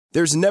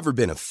There's never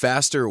been a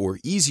faster or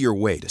easier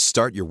way to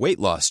start your weight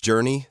loss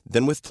journey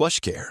than with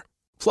PlushCare.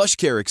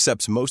 PlushCare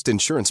accepts most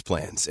insurance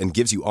plans and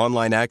gives you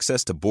online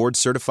access to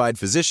board-certified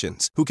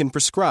physicians who can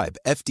prescribe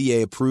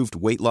FDA-approved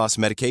weight loss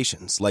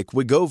medications like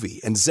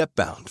Wegovy and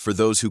Zepbound for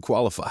those who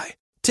qualify.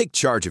 Take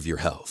charge of your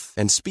health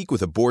and speak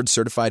with a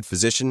board-certified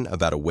physician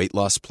about a weight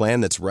loss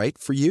plan that's right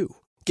for you.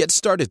 Get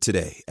started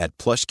today at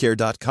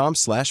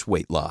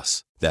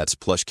plushcare.com/weight-loss. That's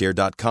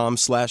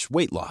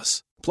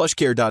plushcare.com/weight-loss.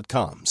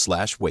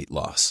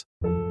 plushcare.com/weight-loss.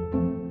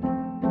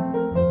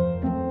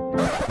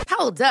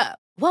 Hold up.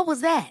 What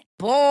was that?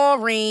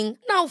 Boring.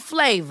 No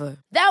flavor.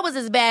 That was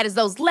as bad as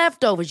those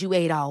leftovers you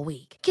ate all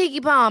week.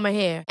 Keke Palmer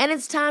here. And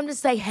it's time to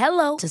say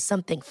hello to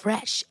something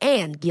fresh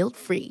and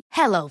guilt-free.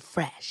 Hello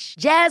Fresh.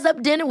 Jazz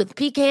up dinner with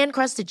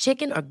pecan-crusted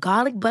chicken or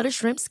garlic butter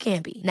shrimp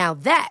scampi. Now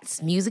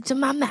that's music to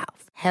my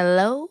mouth.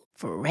 Hello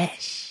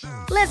Fresh.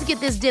 Let's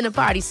get this dinner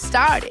party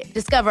started.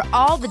 Discover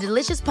all the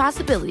delicious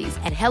possibilities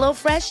at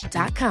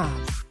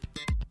HelloFresh.com.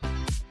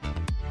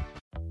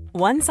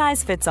 One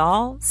size fits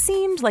all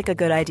seemed like a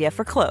good idea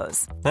for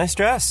clothes. Nice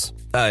dress.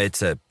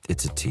 It's a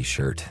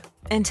t-shirt.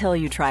 Until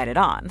you tried it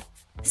on.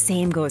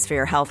 Same goes for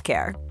your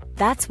healthcare.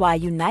 That's why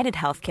United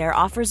Healthcare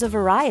offers a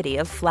variety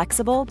of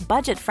flexible,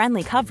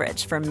 budget-friendly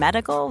coverage for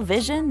medical,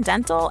 vision,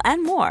 dental,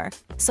 and more.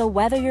 So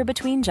whether you're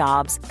between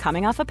jobs,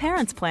 coming off a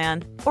parent's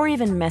plan, or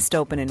even missed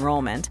open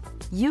enrollment,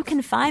 you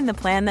can find the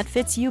plan that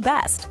fits you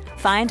best.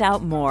 Find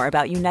out more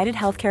about United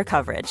Healthcare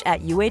coverage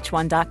at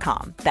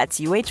uh1.com. That's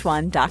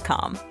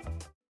uh1.com.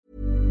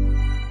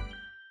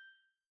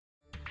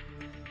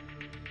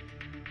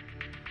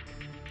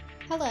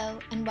 Hello,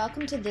 and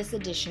welcome to this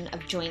edition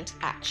of Joint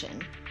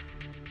Action.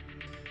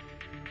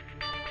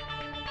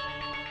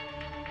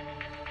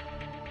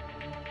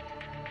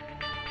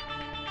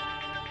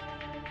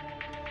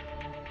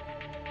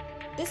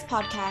 This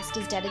podcast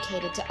is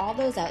dedicated to all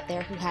those out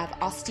there who have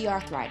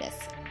osteoarthritis.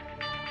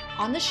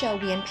 On the show,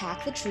 we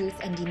unpack the truth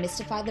and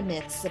demystify the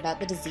myths about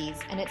the disease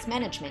and its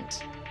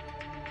management.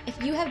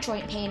 If you have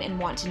joint pain and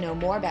want to know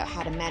more about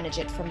how to manage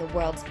it from the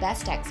world's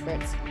best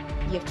experts,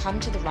 you have come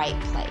to the right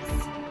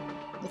place.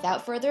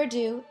 Without further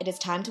ado, it is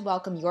time to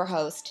welcome your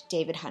host,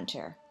 David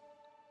Hunter.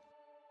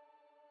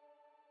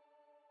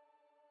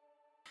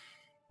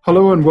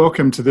 Hello and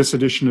welcome to this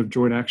edition of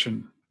Joint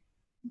Action.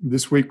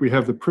 This week we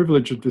have the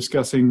privilege of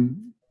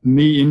discussing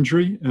knee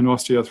injury and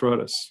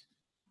osteoarthritis.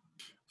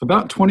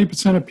 About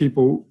 20% of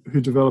people who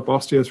develop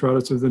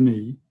osteoarthritis of the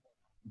knee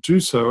do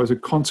so as a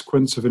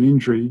consequence of an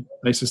injury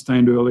they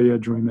sustained earlier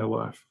during their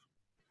life.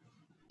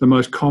 The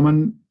most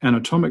common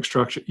anatomic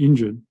structure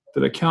injured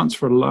that accounts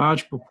for a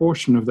large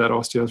proportion of that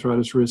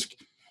osteoarthritis risk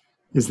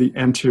is the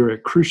anterior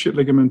cruciate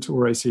ligament,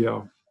 or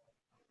ACL.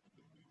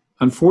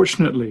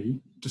 Unfortunately,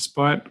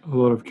 despite a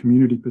lot of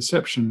community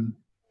perception,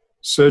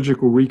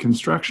 surgical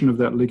reconstruction of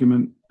that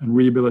ligament and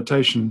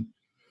rehabilitation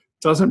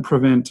doesn't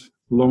prevent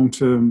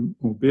long-term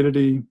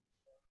morbidity,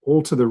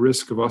 alter the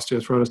risk of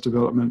osteoarthritis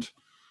development,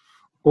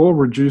 or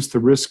reduce the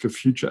risk of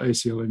future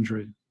ACL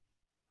injury.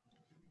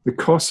 The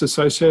costs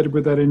associated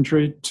with that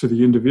injury to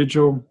the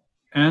individual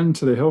and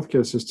to the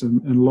healthcare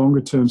system and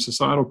longer-term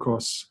societal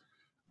costs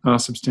are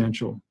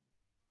substantial.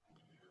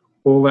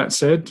 All that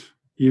said,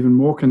 even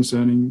more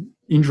concerning,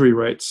 injury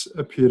rates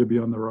appear to be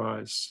on the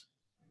rise.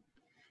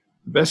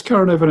 The best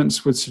current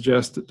evidence would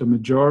suggest that the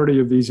majority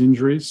of these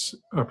injuries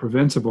are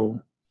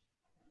preventable,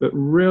 but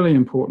really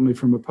importantly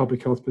from a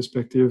public health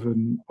perspective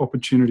and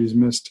opportunities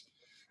missed,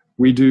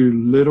 we do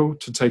little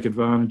to take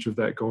advantage of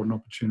that golden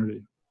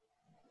opportunity.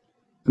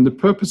 And the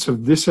purpose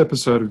of this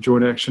episode of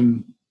Joint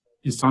Action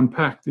is to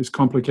unpack this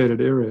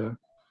complicated area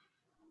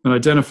and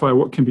identify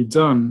what can be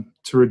done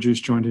to reduce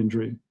joint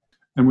injury.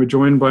 And we're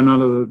joined by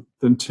none other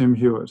than Tim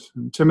Hewitt.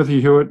 And Timothy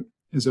Hewitt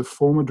is a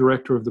former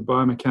director of the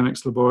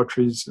Biomechanics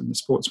Laboratories and the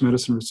Sports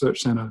Medicine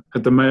Research Center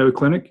at the Mayo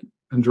Clinic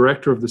and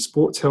director of the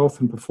Sports Health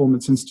and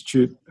Performance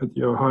Institute at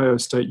the Ohio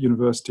State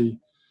University,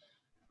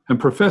 and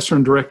professor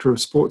and director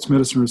of Sports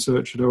Medicine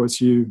Research at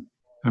OSU,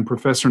 and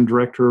professor and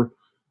director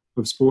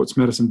of Sports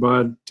Medicine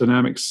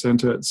Biodynamics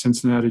Center at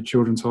Cincinnati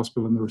Children's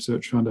Hospital and the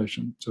Research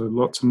Foundation. So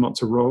lots and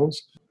lots of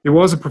roles. He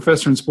was a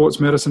professor in sports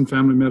medicine,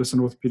 family medicine,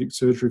 orthopedic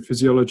surgery,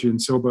 physiology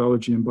and cell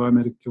biology and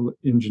biomedical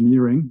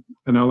engineering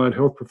and allied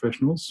health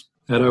professionals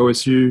at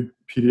OSU,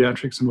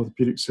 pediatrics and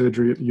orthopedic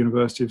surgery at the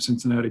University of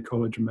Cincinnati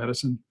College of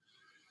Medicine.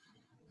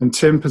 And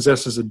Tim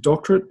possesses a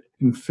doctorate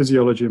in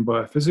physiology and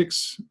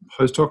biophysics,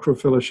 postdoctoral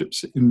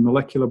fellowships in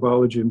molecular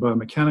biology and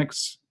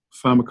biomechanics,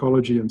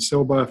 pharmacology and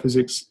cell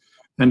biophysics,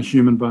 and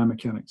human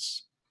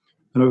biomechanics.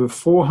 And over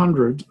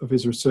 400 of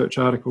his research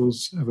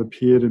articles have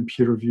appeared in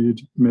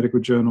peer-reviewed medical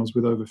journals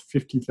with over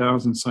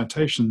 50,000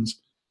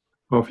 citations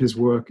of his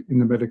work in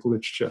the medical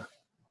literature.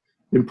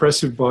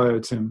 Impressive bio,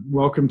 Tim.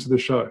 Welcome to the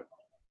show.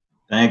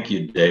 Thank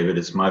you, David.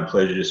 It's my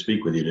pleasure to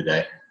speak with you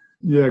today.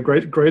 Yeah,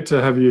 great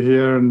to have you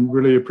here, and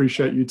really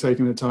appreciate you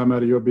taking the time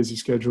out of your busy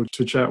schedule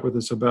to chat with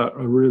us about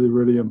a really,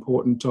 really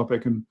important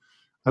topic. And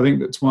I think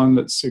that's one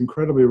that's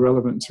incredibly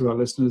relevant to our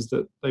listeners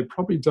that they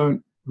probably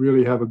don't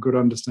really have a good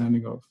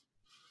understanding of.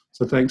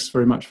 So thanks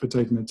very much for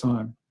taking the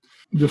time.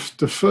 The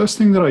first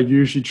thing that I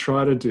usually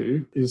try to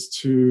do is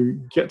to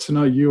get to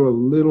know you a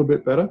little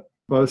bit better,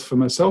 both for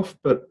myself,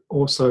 but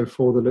also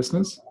for the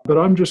listeners. But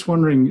I'm just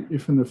wondering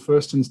if in the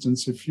first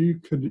instance, if you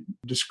could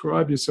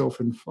describe yourself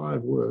in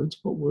 5 words,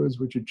 what words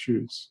would you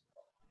choose?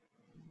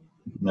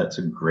 That's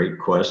a great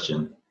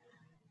question.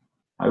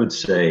 I would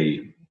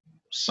say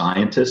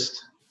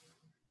scientist,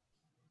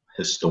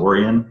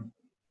 historian,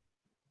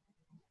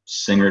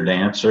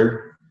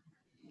 singer-dancer,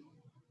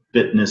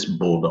 fitness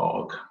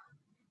bulldog.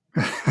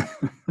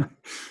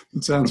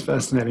 It sounds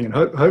fascinating, and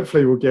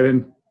hopefully we'll get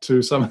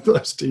into some of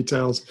those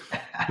details,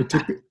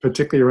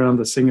 particularly around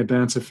the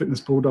singer-dancer fitness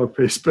bulldog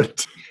piece.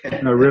 But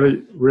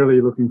really,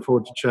 really looking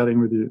forward to chatting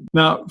with you.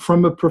 Now,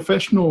 from a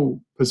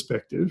professional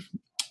perspective,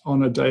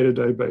 on a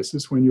day-to-day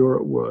basis, when you're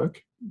at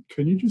work,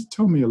 can you just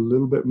tell me a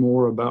little bit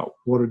more about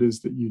what it is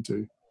that you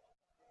do?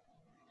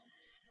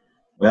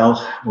 Well,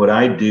 what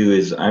I do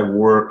is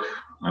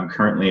I'm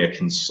currently a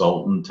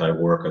consultant. I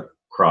work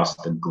across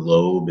the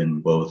globe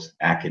in both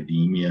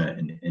academia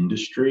and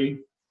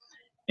industry.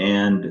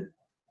 And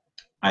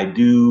I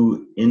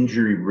do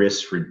injury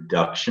risk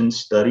reduction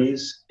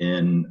studies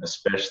in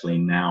especially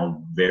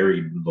now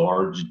very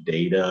large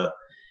data,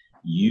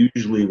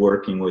 usually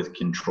working with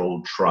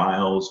controlled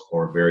trials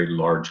or very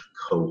large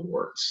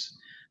cohorts.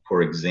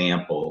 For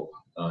example,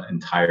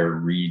 entire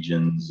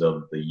regions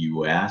of the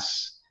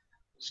US,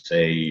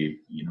 say,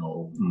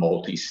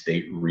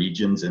 multi-state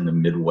regions in the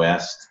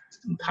Midwest,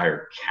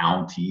 entire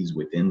counties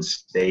within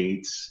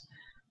states,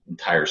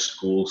 entire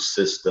school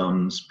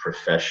systems,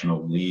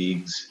 professional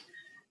leagues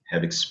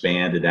have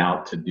expanded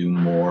out to do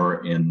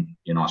more in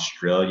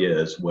Australia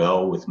as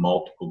well, with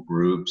multiple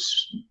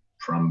groups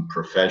from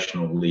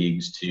professional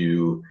leagues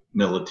to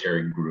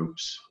military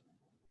groups.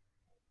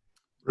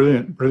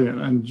 Brilliant.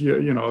 And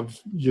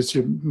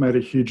you've made a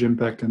huge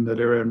impact in that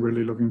area, and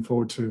really looking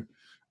forward to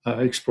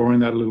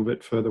exploring that a little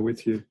bit further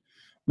with you.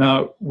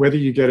 Now, whether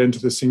you get into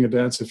the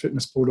singer-dancer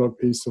fitness bulldog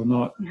piece or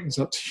not is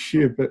up to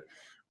you, but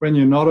when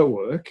you're not at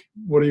work,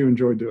 what do you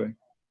enjoy doing?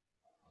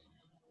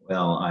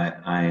 Well,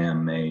 I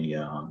am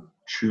a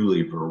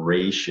truly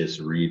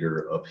voracious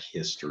reader of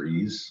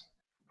histories,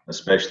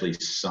 especially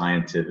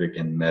scientific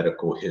and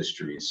medical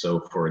histories.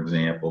 So, for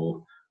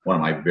example, one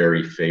of my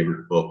very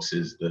favorite books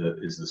is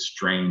the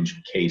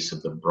Strange Case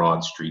of the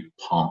Broad Street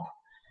Pump.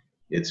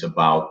 It's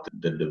about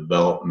the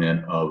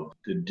development of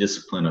the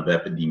discipline of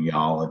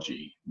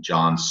epidemiology.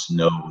 John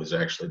Snow was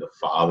actually the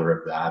father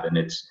of that, and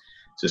it's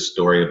a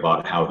story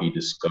about how he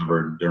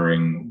discovered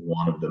during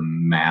one of the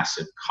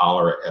massive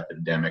cholera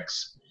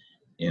epidemics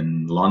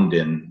in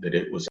London that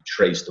it was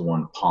traced to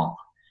one pump.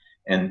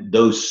 And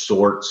those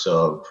sorts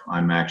of,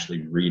 I'm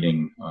actually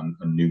reading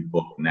a new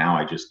book now.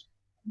 I just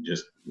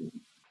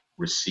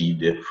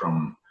received it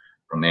from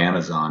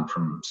Amazon,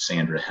 from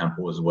Sandra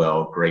Hempel as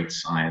well, great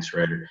science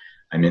writer.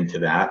 I'm into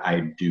that.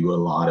 I do a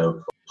lot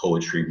of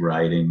poetry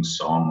writing,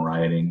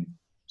 songwriting,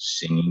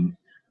 singing,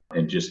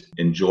 and just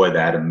enjoy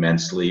that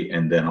immensely.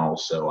 And then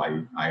also,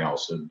 I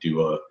also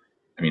do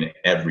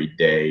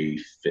everyday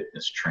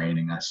fitness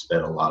training. I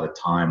spend a lot of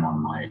time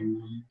on my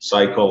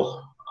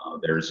cycle.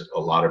 There's a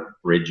lot of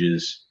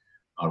bridges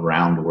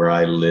around where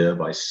I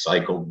live. I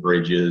cycle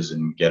bridges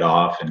and get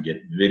off and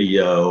get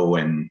video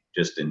and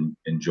just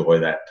enjoy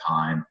that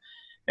time,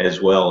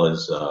 as well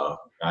as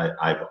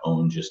I've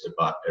owned just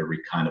about every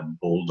kind of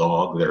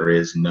bulldog there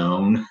is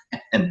known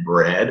and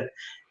bred,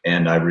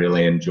 and I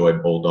really enjoy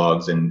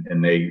bulldogs, and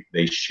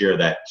they share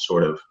that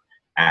sort of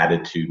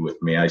attitude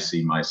with me. I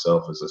see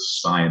myself as a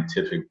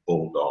scientific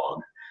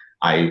bulldog.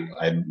 I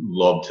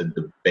love to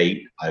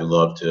debate. I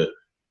love to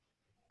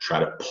try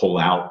to pull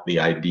out the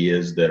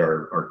ideas that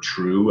are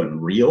true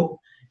and real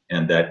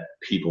and that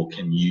people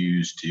can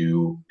use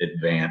to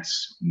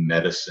advance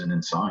medicine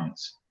and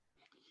science.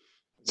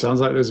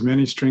 Sounds like there's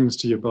many strings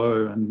to your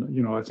bow,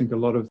 and I think a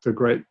lot of the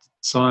great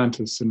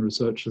scientists and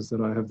researchers that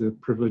I have the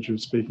privilege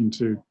of speaking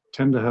to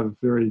tend to have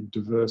very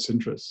diverse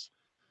interests.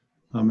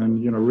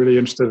 And really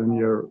interested in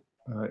your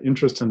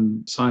interest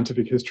in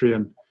scientific history,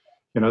 and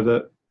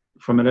that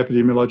from an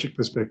epidemiologic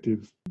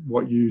perspective,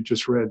 what you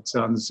just read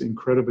sounds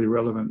incredibly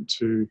relevant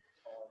to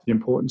the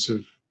importance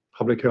of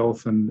public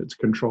health and its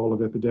control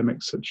of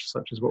epidemics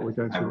such as what we're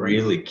going through.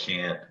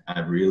 I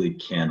really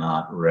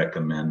cannot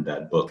recommend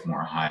that book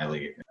more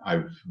highly.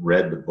 I've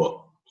read the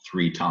book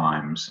 3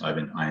 times.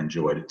 I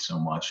enjoyed it so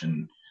much,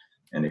 and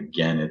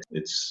again,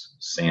 it's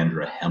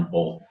Sandra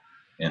Hempel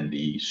and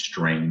the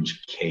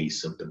Strange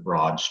Case of the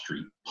Broad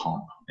Street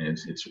Pump. And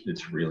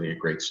it's really a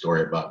great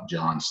story about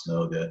John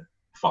Snow, the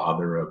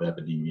father of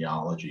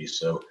epidemiology.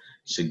 So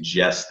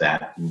suggest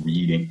that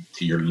reading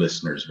to your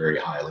listeners very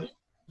highly.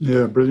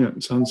 Yeah,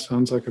 brilliant.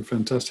 Sounds like a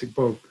fantastic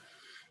book.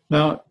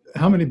 Now,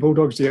 how many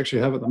bulldogs do you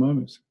actually have at the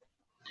moment?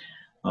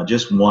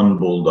 Just one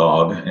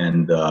bulldog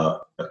and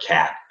a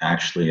cat,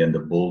 actually. And the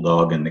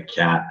bulldog and the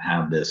cat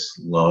have this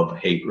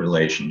love-hate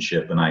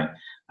relationship. And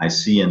I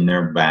see in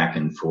their back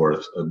and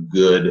forth a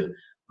good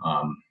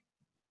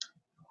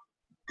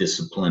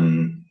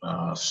discipline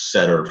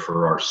setter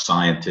for our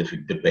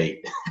scientific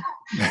debate.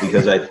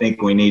 Because I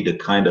think we need to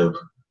kind of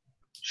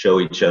show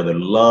each other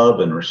love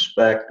and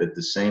respect. At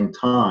the same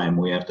time,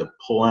 we have to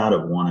pull out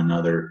of one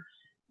another.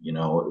 You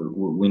know,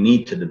 we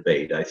need to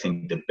debate. I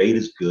think debate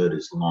is good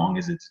as long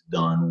as it's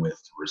done with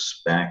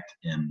respect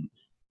and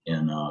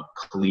in a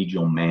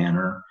collegial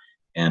manner.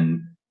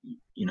 And,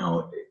 you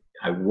know,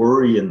 I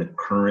worry in the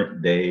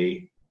current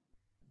day,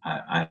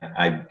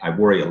 I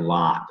worry a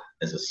lot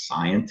as a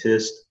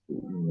scientist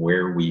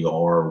where we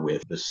are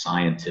with the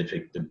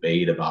scientific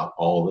debate about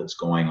all that's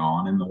going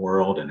on in the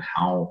world and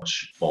how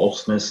much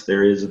falseness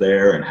there is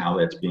there and how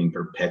that's being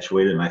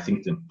perpetuated. And I think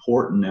it's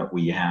important that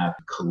we have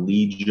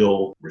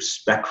collegial,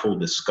 respectful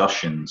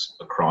discussions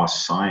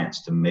across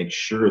science to make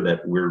sure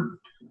that we're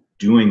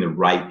doing the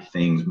right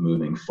things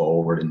moving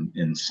forward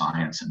in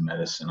science and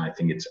medicine. I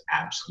think it's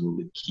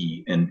absolutely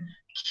key. And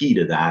key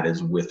to that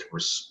is with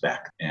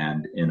respect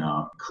and in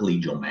a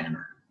collegial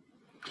manner.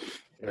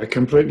 I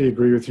completely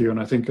agree with you. And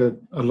I think a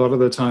lot of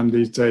the time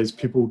these days,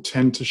 people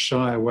tend to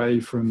shy away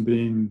from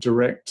being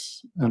direct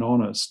and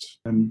honest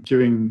and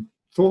giving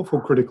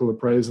thoughtful, critical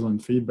appraisal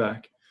and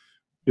feedback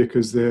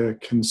because they're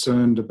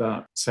concerned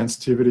about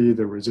sensitivity,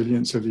 the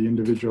resilience of the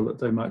individual that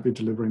they might be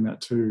delivering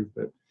that to.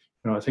 But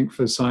I think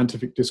for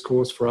scientific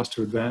discourse, for us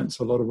to advance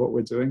a lot of what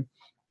we're doing,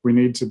 we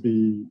need to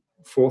be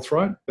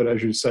forthright, but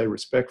as you say,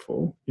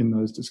 respectful in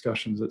those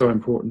discussions. It's so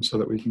important so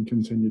that we can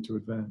continue to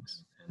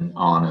advance. And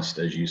honest,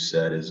 as you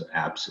said, is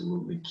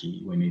absolutely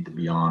key. We need to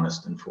be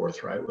honest and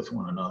forthright with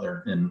one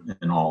another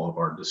in all of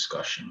our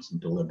discussions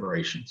and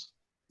deliberations.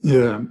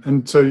 Yeah,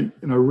 and so,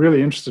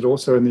 really interested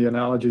also in the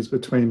analogies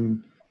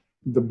between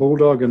the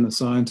bulldog and the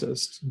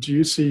scientist. Do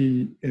you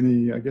see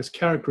any,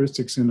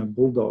 characteristics in a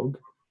bulldog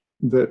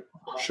that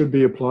should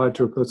be applied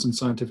to a person's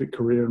scientific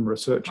career and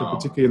research,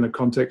 particularly in the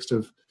context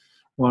of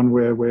one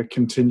where we're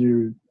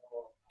continue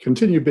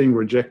being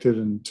rejected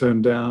and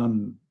turned down,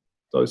 and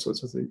those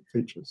sorts of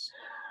features?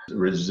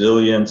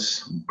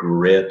 Resilience,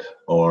 grit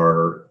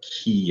are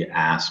key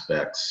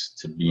aspects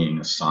to being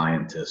a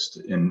scientist.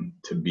 And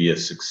to be a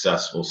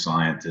successful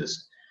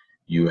scientist,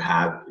 you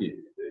have,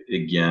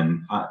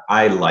 again,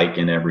 I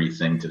liken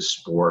everything to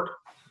sport.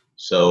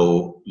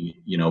 So,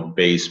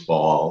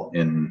 baseball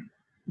and,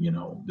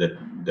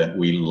 that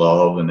we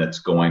love and that's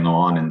going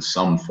on in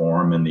some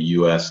form in the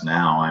U.S.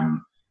 now.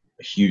 I'm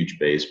a huge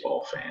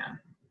baseball fan.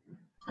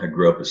 I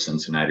grew up a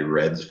Cincinnati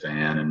Reds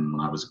fan, and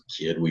when I was a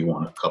kid, we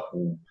won a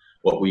couple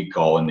what we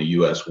call in the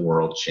U.S.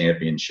 World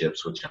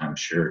Championships, which I'm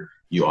sure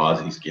you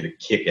Aussies get a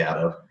kick out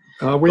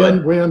of. We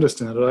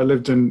understand it. I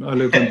lived in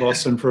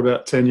Boston for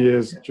about 10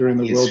 years during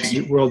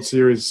the World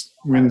Series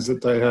wins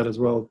that they had as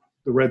well.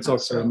 The Red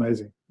Sox are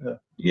amazing.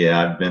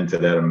 Yeah, I've been to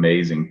that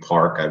amazing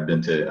park.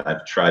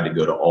 I've tried to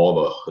go to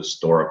all the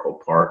historical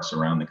parks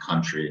around the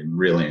country and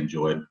really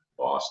enjoyed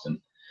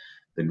Boston.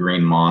 The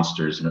Green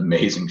Monster is an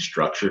amazing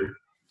structure.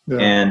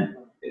 Yeah.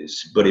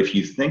 But if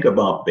you think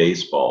about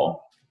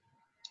baseball,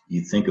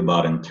 you think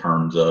about in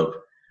terms of,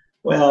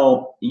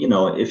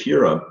 if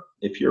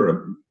you're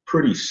a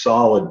pretty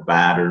solid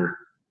batter,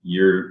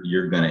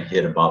 you're going to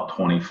hit about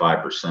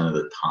 25% of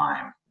the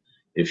time.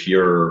 If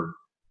you're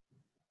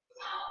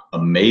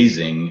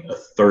amazing, a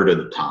third of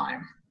the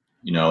time.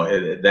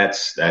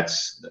 That's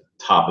the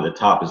top of the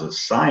top. As a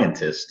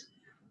scientist,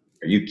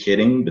 are you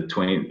kidding?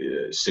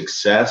 Between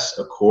success,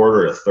 a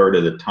quarter, a third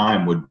of the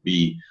time would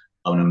be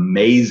an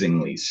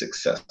amazingly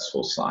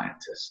successful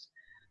scientist.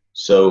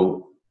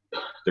 So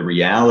the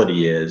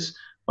reality is,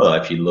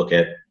 if you look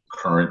at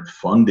current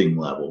funding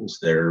levels,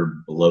 they're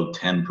below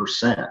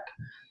 10%.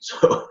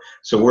 So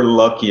we're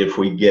lucky if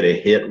we get a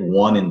hit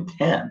 1 in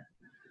 10.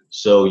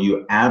 So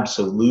you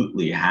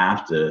absolutely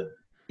have to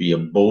be a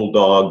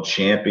bulldog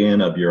champion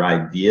of your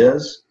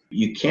ideas.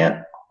 You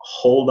can't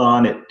hold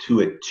on to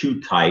it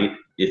too tight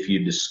if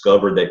you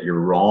discover that you're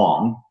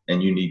wrong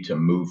and you need to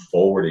move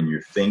forward in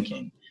your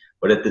thinking.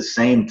 But at the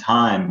same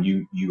time,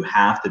 you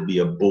have to be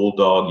a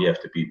bulldog. You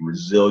have to be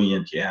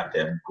resilient. You have to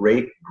have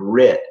great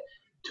grit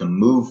to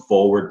move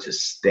forward, to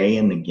stay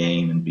in the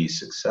game and be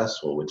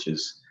successful,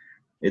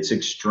 it's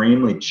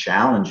extremely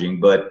challenging.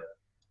 But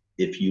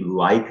if you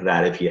like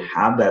that, if you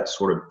have that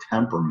sort of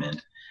temperament,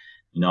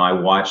 I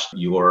watched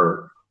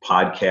your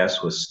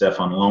podcast with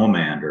Stefan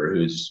Lohmander,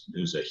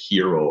 who's a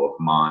hero of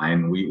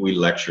mine. We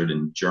lectured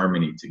in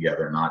Germany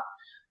together not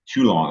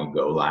too long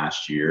ago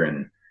last year,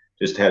 and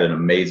just had an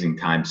amazing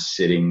time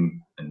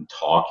sitting and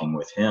talking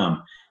with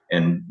him.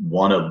 And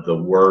one of the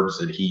words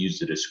that he used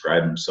to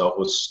describe himself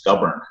was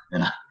stubborn.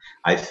 And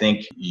I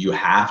think you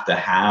have to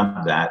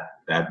have that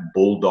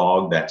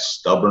bulldog, that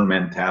stubborn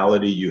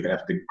mentality. You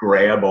have to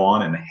grab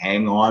on and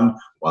hang on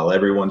while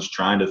everyone's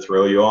trying to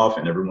throw you off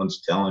and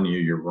everyone's telling you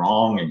you're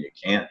wrong and you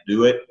can't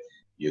do it.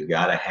 You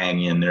got to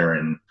hang in there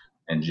and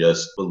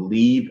just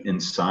believe in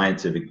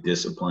scientific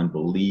discipline,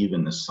 believe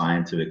in the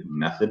scientific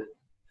method,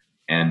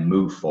 and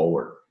move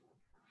forward.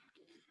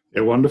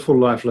 Yeah, wonderful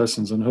life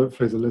lessons, and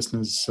hopefully the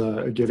listeners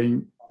are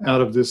getting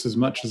out of this as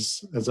much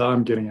as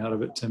I'm getting out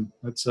of it, Tim.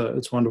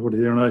 It's wonderful to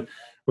hear. And I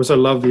also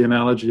love the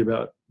analogy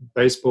about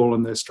baseball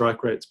and their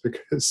strike rates,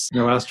 because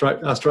our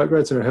strike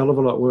rates are a hell of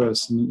a lot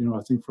worse. And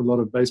I think for a lot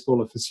of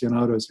baseball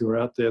aficionados who are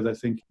out there, they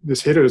think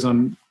this hitter is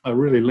on a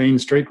really lean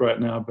streak right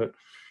now, but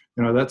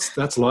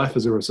that's life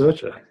as a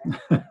researcher.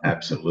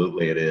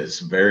 Absolutely, it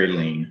is very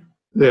lean.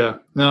 Yeah.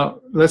 Now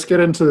let's get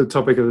into the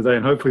topic of the day,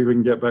 and hopefully we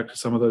can get back to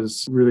some of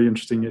those really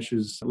interesting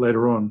issues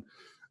later on.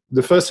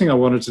 The first thing I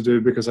wanted to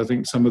do, because I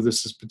think some of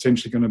this is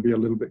potentially going to be a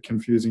little bit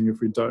confusing if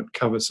we don't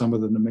cover some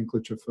of the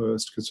nomenclature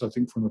first, because I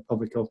think from a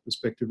public health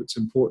perspective, it's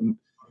important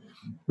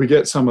we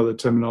get some of the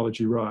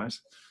terminology right.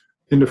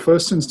 In the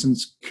first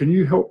instance, can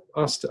you help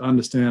us to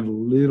understand a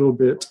little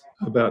bit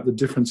about the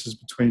differences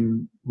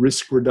between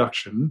risk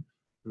reduction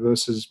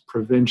versus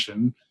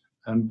prevention?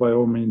 And by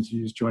all means,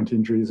 use joint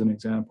injury as an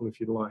example if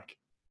you'd like.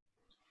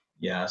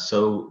 Yeah,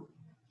 so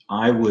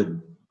I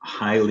would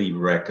highly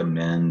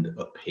recommend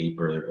a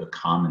paper, a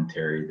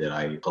commentary that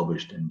I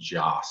published in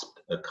JOSP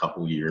a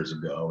couple years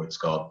ago. It's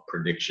called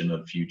Prediction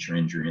of Future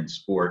Injury in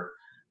Sport,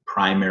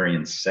 Primary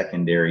and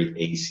Secondary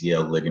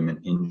ACL Ligament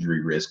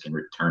Injury Risk and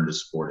Return to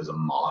Sport as a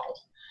Model.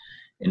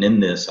 And in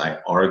this, I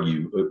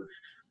argue,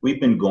 we've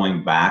been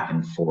going back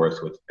and forth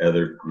with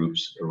other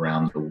groups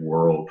around the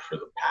world for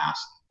the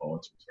past,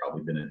 it's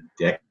probably been a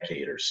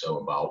decade or so,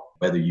 about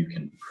whether you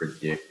can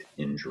predict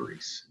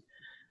injuries.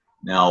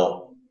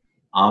 Now,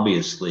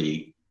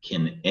 obviously,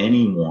 can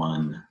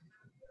anyone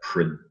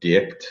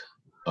predict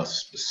a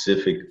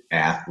specific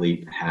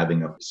athlete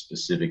having a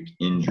specific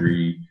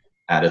injury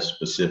at a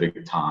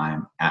specific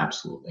time?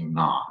 Absolutely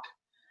not.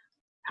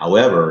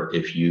 However,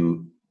 if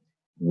you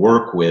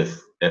work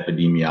with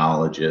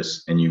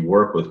epidemiologists and you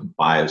work with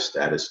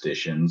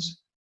biostatisticians,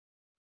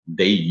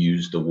 they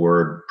use the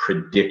word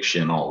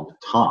prediction all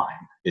the time.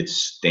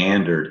 It's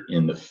standard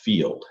in the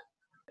field.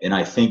 And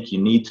I think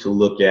you need to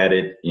look at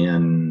it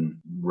in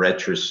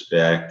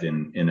retrospect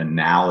and in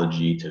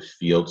analogy to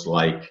fields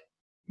like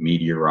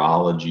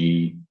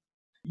meteorology.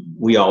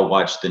 We all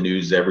watch the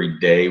news every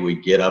day.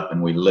 We get up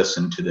and we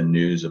listen to the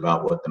news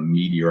about what the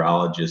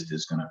meteorologist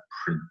is going to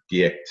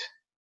predict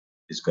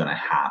is going to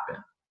happen.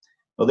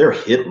 Well, their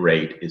hit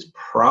rate is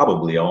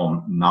probably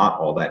not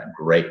all that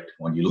great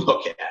when you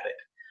look at it,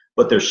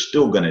 but they're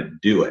still going to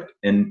do it.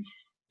 And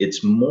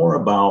it's more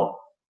about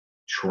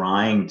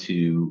trying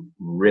to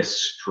risk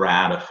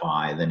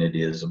stratify than it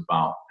is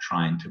about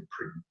trying to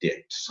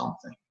predict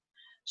something.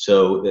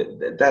 So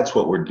that's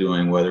what we're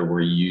doing, whether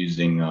we're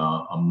using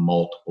a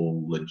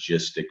multiple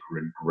logistic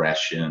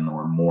regression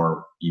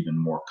or even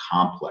more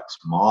complex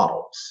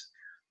models.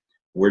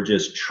 We're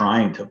just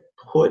trying to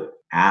put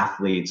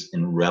athletes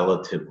in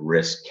relative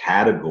risk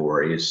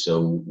categories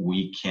so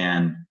we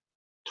can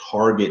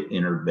target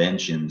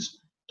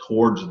interventions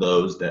towards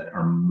those that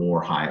are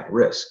more high at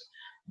risk.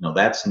 Now,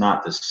 that's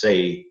not to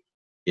say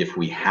if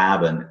we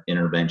have an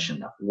intervention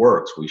that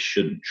works, we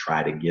shouldn't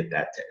try to get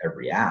that to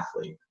every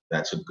athlete.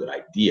 That's a good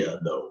idea,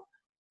 though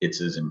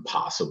it's as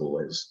impossible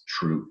as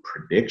true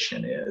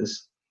prediction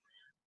is.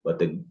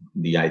 But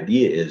the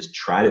idea is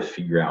try to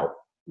figure out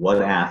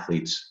what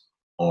athletes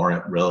are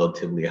at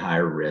relatively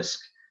higher risk,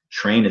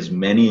 train as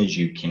many as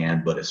you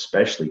can, but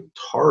especially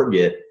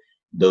target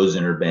those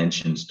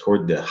interventions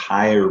toward the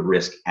higher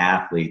risk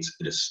athletes,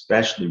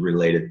 especially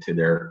related to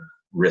their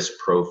risk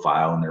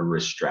profile and their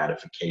risk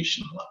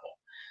stratification level.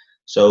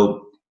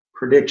 So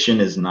prediction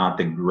is not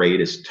the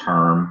greatest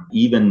term,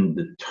 even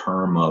the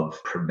term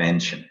of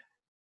prevention.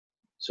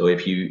 So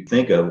if you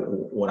think of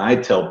what I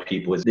tell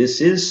people is this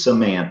is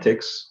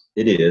semantics,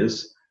 it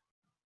is,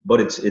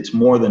 but it's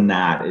more than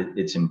that.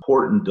 It's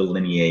important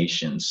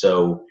delineation.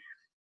 So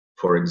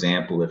for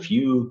example, if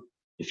you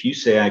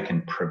say I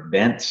can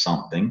prevent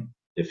something,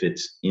 if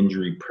it's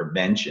injury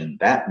prevention,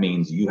 that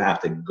means you have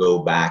to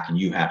go back and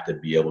you have to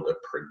be able to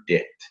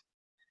predict.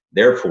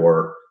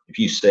 Therefore, if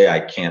you say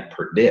I can't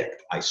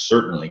predict, I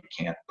certainly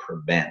can't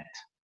prevent.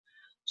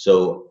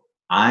 So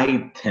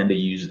I tend to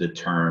use the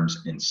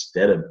terms,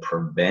 instead of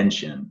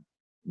prevention,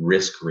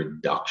 risk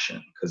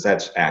reduction, because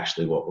that's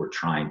actually what we're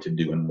trying to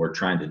do. And we're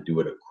trying to do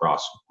it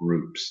across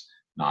groups,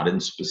 not in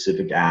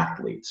specific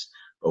athletes,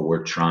 but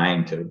we're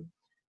trying to,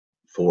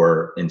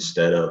 for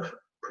instead of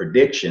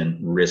prediction,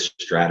 risk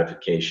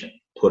stratification,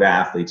 put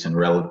athletes in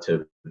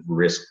relative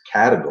risk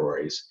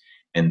categories,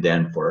 and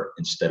then for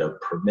instead of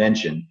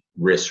prevention,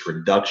 risk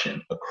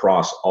reduction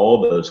across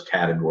all those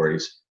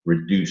categories,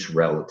 reduce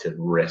relative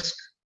risk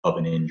of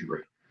an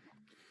injury.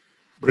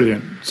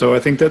 Brilliant. So I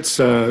think that's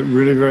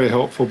really very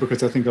helpful,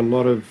 because I think a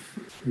lot of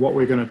what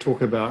we're going to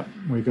talk about,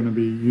 we're going to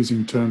be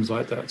using terms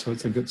like that. So I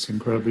think it's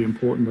incredibly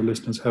important the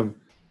listeners have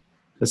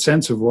a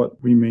sense of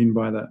what we mean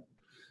by that.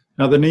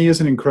 Now, the knee is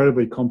an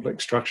incredibly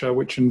complex structure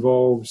which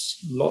involves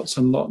lots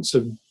and lots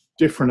of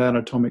different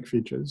anatomic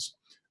features.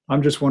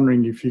 I'm just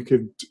wondering if you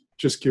could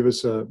just give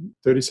us a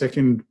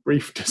 30-second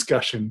brief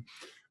discussion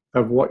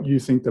of what you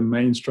think the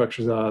main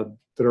structures are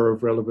that are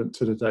of relevant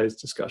to today's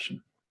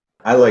discussion.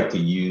 I like to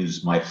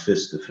use my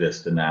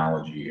fist-to-fist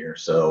analogy here.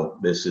 So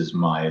this is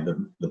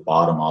the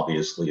bottom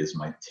obviously is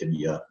my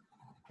tibia.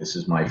 This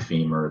is my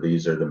femur.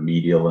 These are the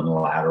medial and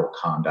lateral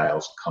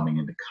condyles coming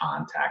into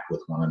contact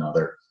with one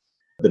another.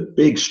 The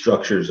big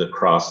structures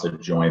across the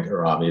joint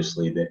are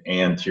obviously the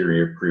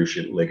anterior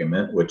cruciate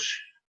ligament,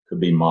 which could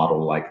be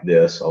modeled like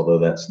this, although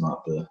that's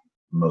not the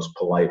most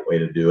polite way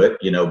to do it.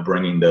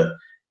 Bringing the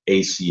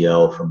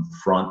ACL from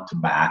front to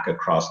back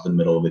across the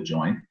middle of the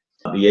joint.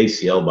 The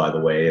ACL, by the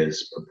way,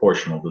 is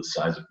proportional to the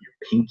size of your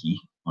pinky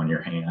on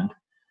your hand.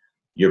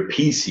 Your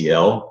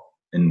PCL,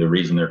 and the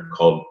reason they're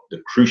called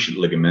the cruciate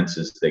ligaments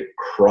is they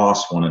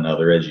cross one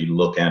another as you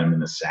look at them in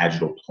the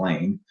sagittal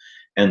plane.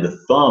 And the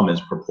thumb is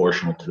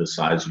proportional to the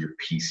size of your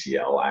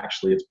PCL.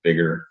 Actually, it's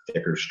bigger,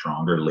 thicker,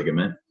 stronger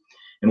ligament.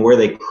 And where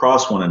they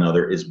cross one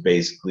another is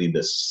basically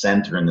the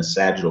center in the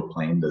sagittal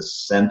plane, the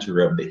center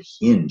of the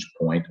hinge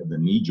point of the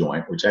knee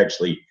joint, which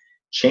actually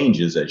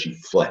changes as you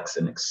flex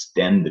and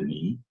extend the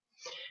knee.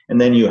 And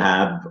then you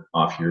have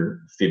off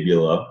your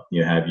fibula,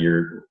 you have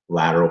your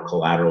lateral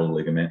collateral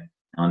ligament.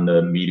 On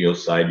the medial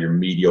side, your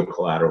medial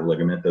collateral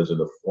ligament. Those are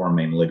the four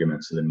main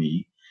ligaments of the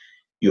knee.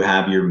 You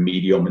have your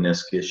medial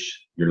meniscus,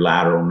 your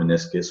lateral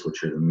meniscus,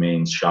 which are the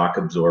main shock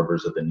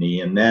absorbers of the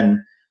knee. And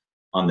then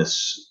on the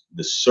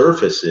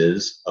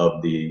surfaces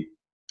of the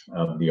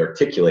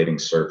articulating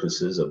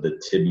surfaces of the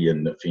tibia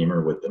and the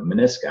femur with the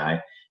menisci,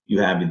 you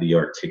have the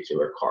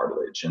articular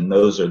cartilage. And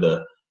those are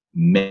the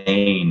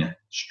main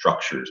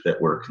structures that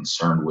we're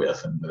concerned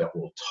with and that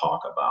we'll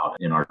talk about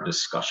in our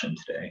discussion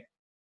today.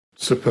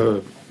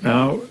 Superb.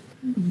 Now,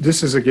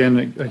 this is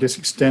again, I guess,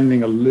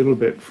 extending a little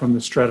bit from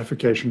the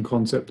stratification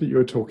concept that you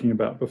were talking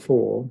about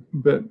before.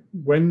 But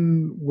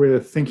when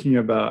we're thinking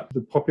about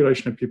the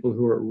population of people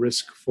who are at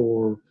risk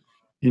for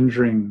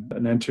injuring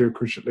an anterior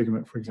cruciate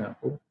ligament, for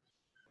example,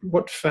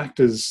 what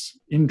factors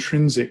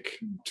intrinsic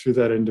to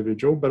that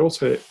individual, but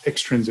also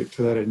extrinsic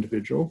to that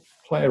individual,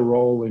 play a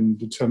role in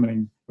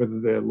determining whether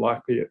they're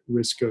likely at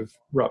risk of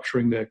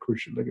rupturing their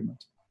cruciate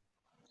ligament?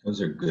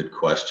 Those are good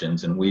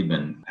questions, and we've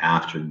been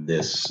after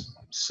this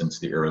since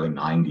the early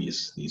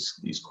 90s,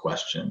 these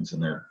questions,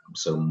 and they're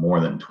so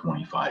more than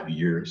 25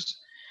 years.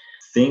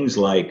 Things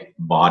like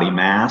body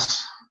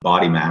mass.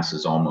 Body mass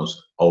is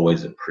almost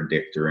always a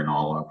predictor in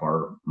all of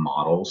our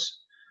models.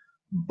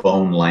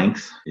 Bone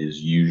length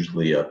is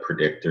usually a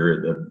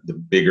predictor. The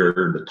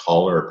bigger, the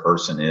taller a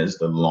person is,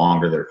 the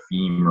longer their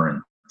femur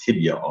and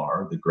tibia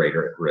are, the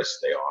greater at risk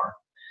they are.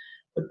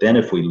 But then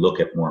if we look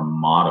at more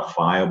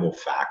modifiable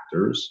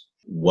factors,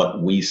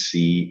 what we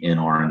see in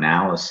our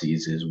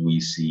analyses is we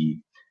see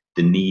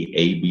the knee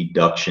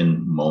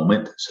abduction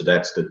moment. So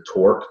that's the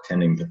torque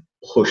tending to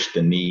push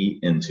the knee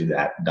into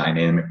that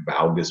dynamic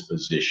valgus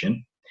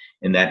position.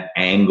 And that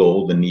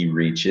angle the knee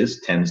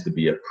reaches tends to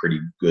be a pretty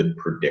good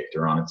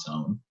predictor on its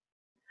own.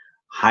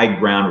 High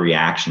ground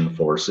reaction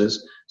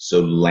forces,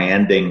 so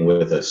landing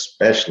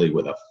especially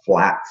with a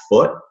flat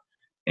foot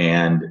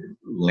and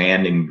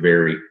landing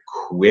very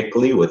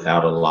quickly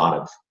without a lot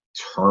of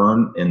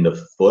turn in the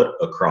foot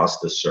across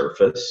the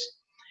surface.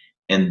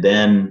 And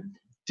then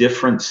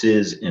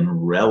differences in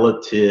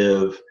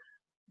relative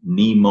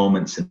knee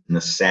moments in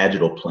the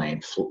sagittal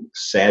plane,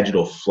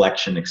 sagittal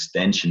flexion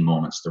extension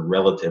moments, the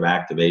relative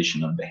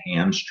activation of the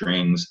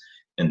hamstrings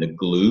and the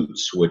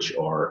glutes, which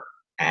are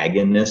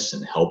agonists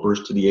and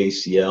helpers to the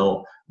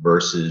ACL,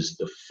 versus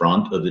the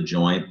front of the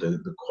joint,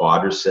 the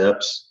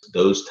quadriceps.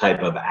 Those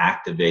type of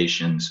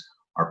activations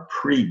are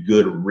pretty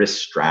good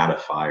risk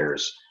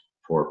stratifiers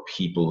for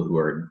people who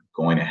are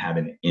going to have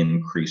an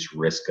increased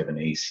risk of an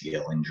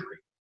ACL injury.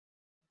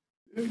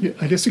 Yeah,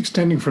 I guess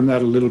extending from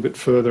that a little bit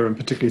further, and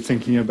particularly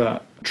thinking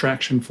about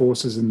traction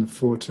forces in the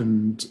foot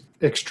and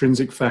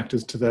extrinsic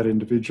factors to that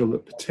individual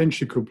that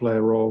potentially could play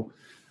a role,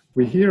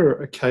 we hear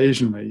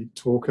occasionally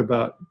talk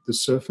about the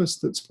surface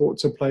that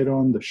sports are played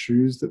on, the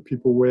shoes that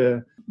people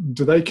wear.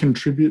 Do they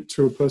contribute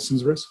to a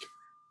person's risk?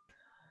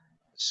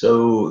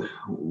 So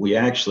we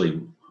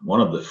actually,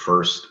 one of the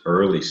first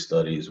early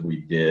studies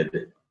we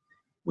did,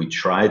 we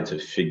tried to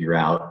figure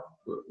out,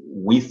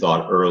 we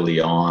thought early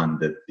on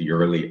that the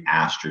early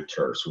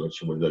AstroTurfs,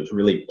 which were those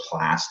really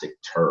plastic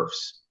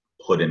turfs,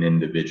 put an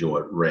individual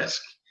at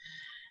risk.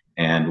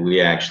 And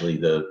we actually,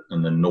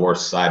 on the north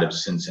side of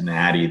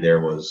Cincinnati, there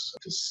was a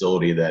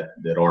facility that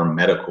our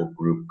medical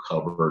group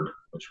covered,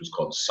 which was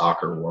called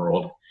Soccer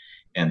World.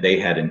 And they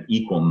had an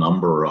equal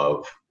number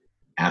of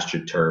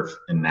AstroTurf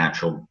and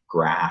natural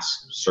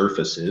grass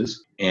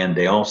surfaces. And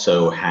they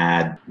also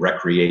had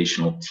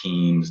recreational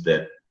teams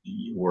that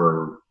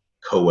were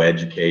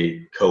co-ed,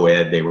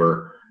 they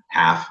were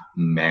half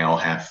male,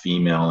 half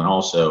female, and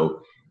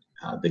also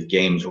the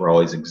games were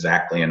always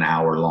exactly an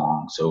hour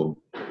long. So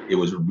it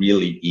was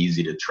really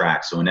easy to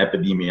track. So in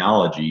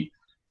epidemiology,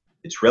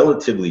 it's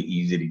relatively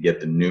easy to get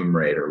the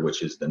numerator,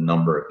 which is the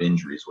number of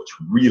injuries. What's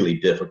really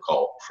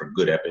difficult for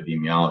good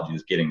epidemiology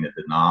is getting the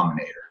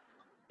denominator.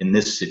 In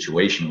this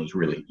situation, it was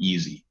really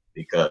easy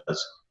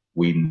because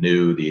we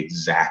knew the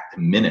exact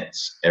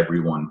minutes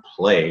everyone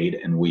played,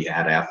 and we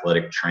had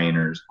athletic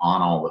trainers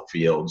on all the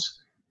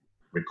fields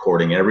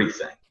recording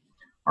everything.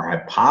 Our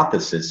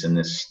hypothesis in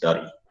this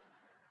study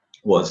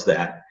was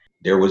that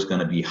there was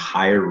going to be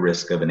higher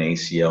risk of an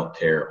ACL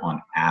tear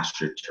on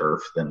AstroTurf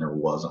than there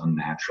was on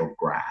natural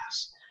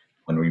grass.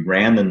 When we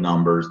ran the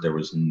numbers, there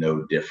was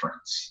no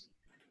difference.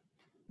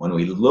 When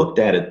we looked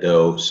at it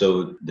though,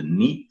 so the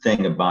neat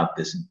thing about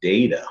this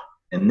data,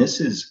 and this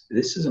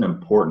is an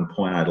important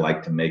point I'd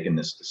like to make in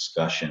this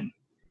discussion.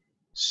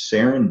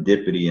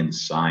 Serendipity in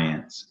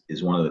science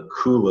is one of the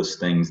coolest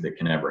things that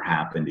can ever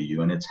happen to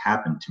you. And it's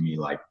happened to me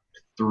like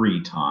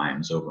 3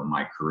 times over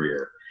my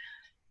career.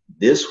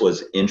 This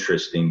was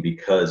interesting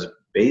because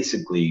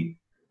basically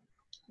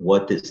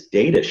what this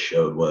data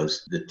showed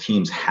was the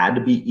teams had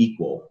to be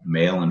equal,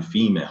 male and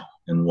female.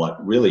 And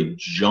what really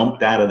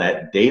jumped out of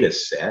that data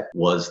set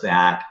was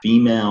that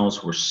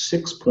females were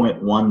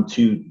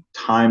 6.12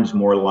 times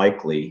more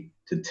likely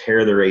to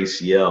tear their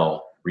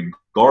ACL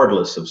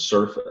regardless of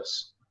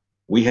surface.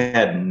 We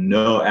had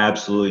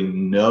absolutely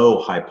no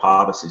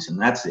hypothesis. And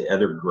that's the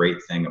other great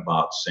thing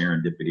about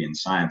serendipity in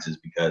science, is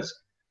because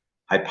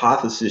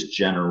hypothesis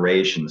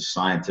generation, the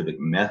scientific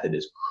method,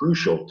 is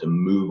crucial to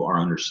move our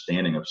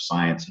understanding of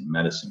science and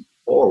medicine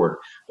forward,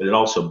 but it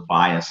also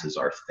biases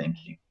our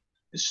thinking.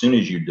 As soon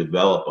as you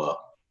develop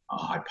a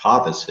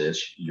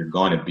hypothesis, you're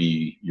going to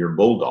be your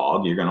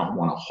bulldog. You're going to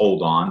want to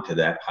hold on to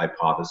that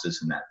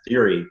hypothesis and that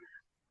theory.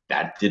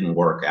 That didn't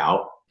work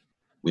out.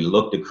 We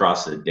looked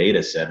across the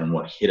data set and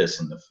what hit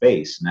us in the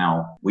face.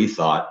 Now, we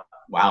thought,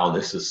 wow,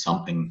 this is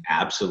something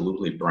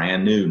absolutely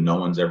brand new. No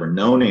one's ever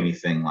known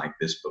anything like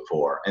this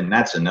before. And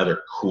that's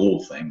another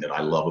cool thing that I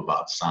love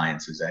about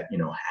science, is that,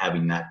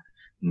 having that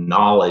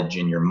knowledge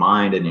in your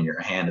mind and in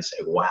your hand to say,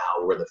 wow,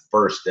 we're the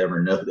first to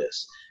ever know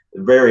this.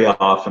 Very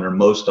often, or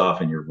most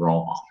often, you're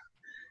wrong.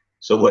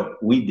 So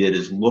what we did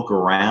is look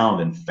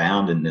around and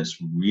found in this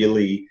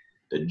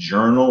the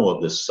Journal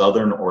of the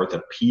Southern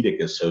Orthopedic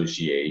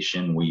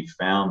Association, we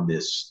found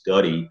this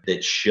study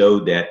that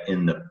showed that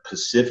in the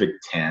Pacific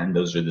 10,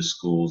 those are the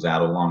schools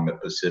out along the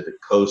Pacific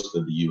coast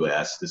of the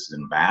U.S., this is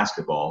in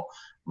basketball,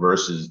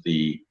 versus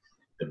the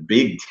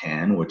Big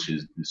 10, which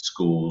is the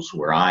schools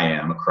where I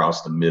am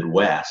across the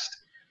Midwest,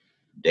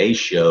 they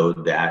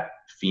showed that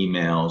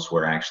females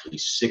were actually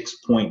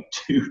 6.2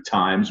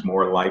 times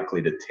more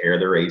likely to tear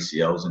their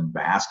ACLs in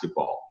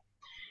basketball.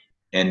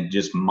 And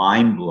just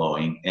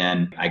mind-blowing.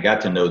 And I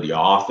got to know the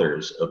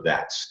authors of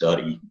that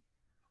study,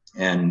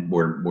 and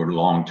we're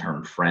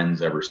long-term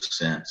friends ever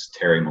since.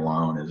 Terry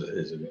Malone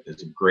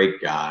is a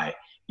great guy.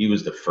 He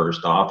was the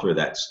first author of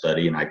that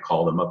study, and I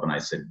called him up and I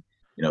said,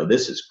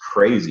 this is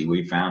crazy.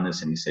 We found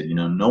this. And he said,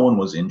 no one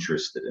was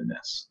interested in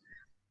this.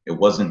 It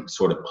wasn't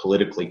sort of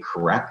politically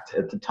correct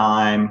at the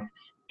time,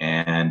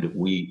 and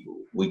we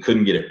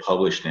couldn't get it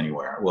published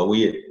anywhere. Well,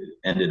 we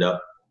ended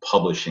up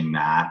publishing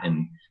that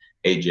in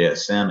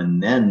AJSM,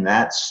 and then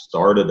that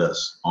started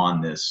us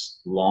on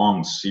this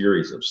long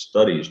series of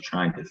studies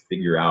trying to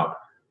figure out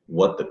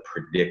what the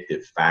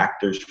predictive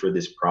factors for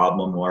this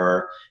problem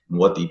were and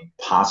what the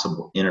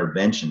possible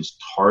interventions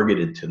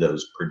targeted to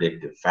those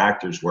predictive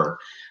factors were.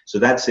 So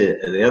that's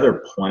it. The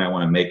other point I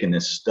want to make in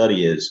this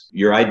study is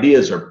your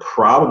ideas are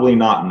probably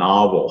not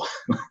novel.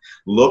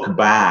 Look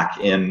back,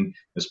 and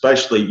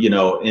especially,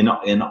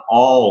 in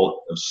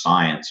all of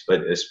science,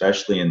 but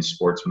especially in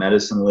sports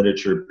medicine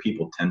literature,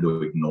 people tend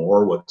to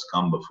ignore what's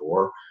come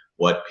before,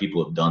 what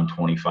people have done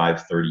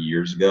 25, 30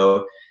 years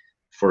ago.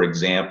 For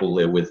example,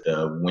 with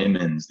the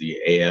women's, the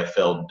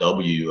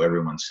AFLW,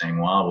 everyone's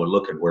saying, well,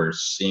 look at, we're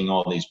seeing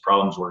all these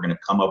problems. We're going to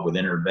come up with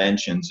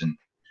interventions, and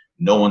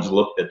no one's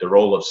looked at the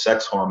role of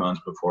sex hormones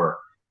before.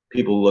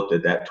 People looked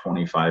at that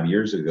 25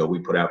 years ago. We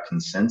put out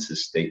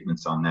consensus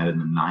statements on that in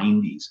the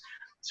 90s.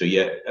 So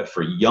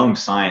for young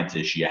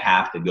scientists, you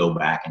have to go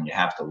back and you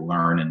have to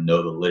learn and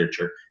know the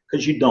literature,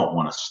 because you don't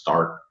want to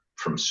start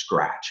from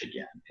scratch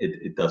again.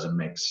 It doesn't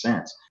make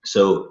sense.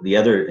 So the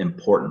other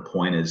important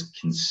point is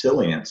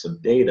consilience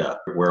of data,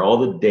 where all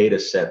the data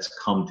sets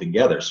come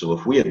together. So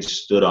if we had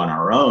stood on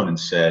our own and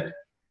said,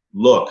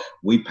 look,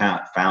 we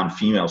found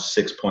females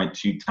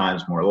 6.2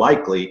 times more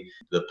likely,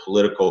 the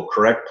political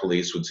correct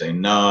police would say,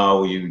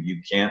 no,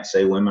 you can't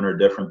say women are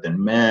different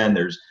than men.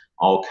 There's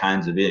all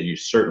kinds of it. You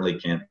certainly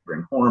can't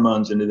bring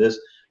hormones into this.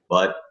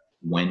 But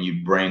when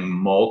you bring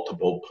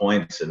multiple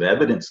points of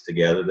evidence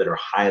together that are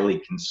highly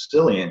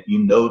consilient, you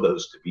know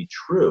those to be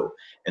true.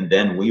 And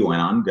then we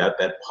went on, got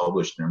that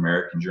published in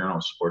American Journal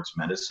of Sports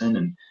Medicine,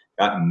 and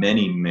got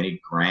many,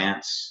 many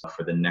grants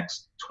for the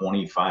next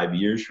 25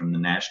 years from the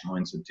National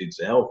Institutes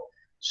of Health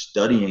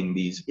studying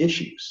these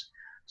issues.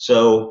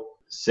 So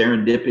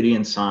serendipity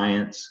in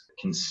science,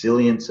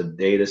 consilience of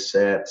data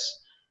sets,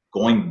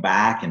 going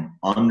back and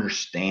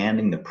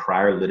understanding the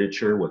prior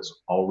literature,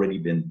 what's already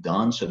been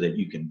done, so that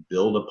you can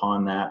build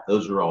upon that.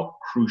 Those are all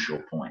crucial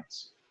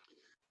points.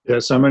 Yeah,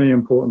 so many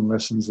important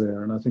lessons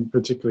there. And I think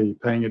particularly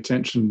paying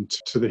attention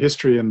to the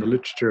history and the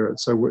literature,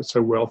 it's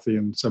so wealthy,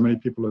 and so many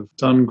people have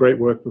done great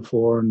work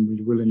before, and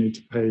we really need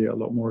to pay a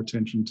lot more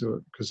attention to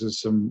it, because there's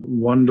some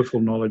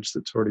wonderful knowledge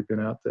that's already been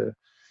out there.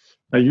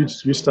 Now, you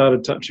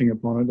started touching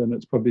upon it, and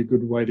it's probably a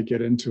good way to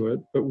get into it.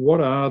 But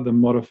what are the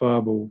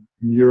modifiable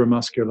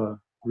neuromuscular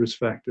risk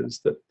factors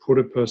that put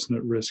a person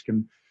at risk,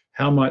 and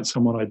how might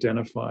someone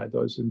identify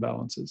those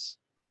imbalances?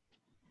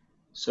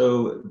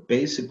 So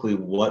basically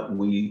what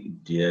we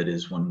did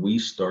is when we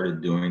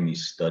started doing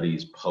these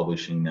studies,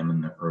 publishing them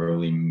in the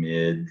early,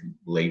 mid,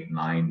 late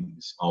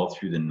 90s, all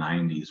through the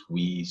 90s,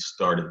 we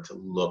started to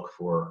look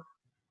for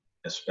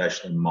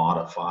especially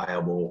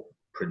modifiable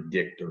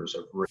predictors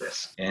of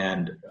risk.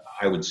 And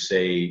I would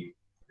say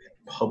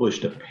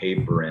published a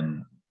paper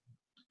in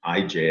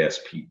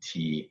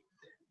IJSPT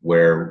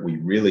where we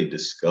really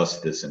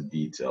discussed this in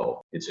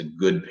detail. It's a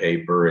good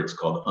paper. It's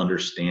called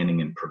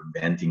Understanding and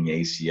Preventing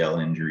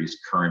ACL Injuries,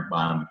 Current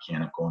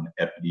Biomechanical and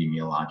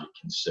Epidemiologic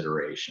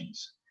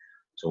Considerations.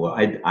 So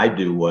I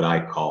do what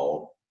I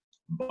call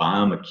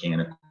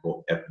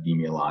biomechanical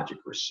epidemiologic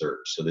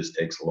research. So this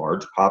takes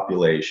large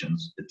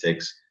populations. It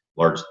takes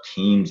large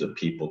teams of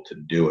people to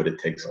do it. It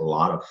takes a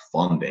lot of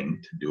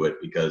funding to do it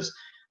because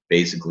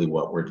basically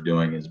what we're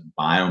doing is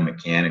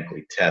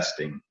biomechanically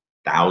testing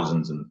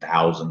thousands and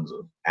thousands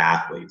of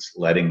athletes,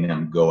 letting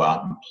them go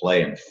out and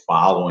play and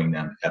following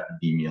them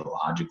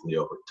epidemiologically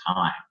over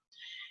time.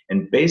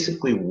 And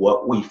basically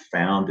what we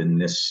found in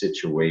this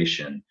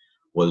situation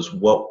was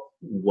what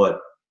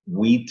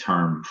we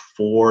term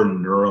 4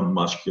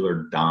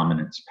 neuromuscular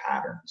dominance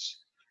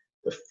patterns.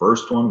 The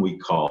first one we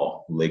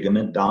call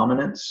ligament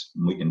dominance,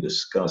 and we can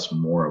discuss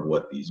more of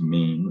what these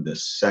mean. The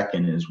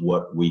second is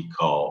what we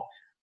call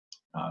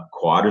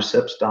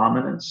quadriceps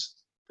dominance.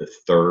 The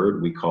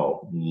third we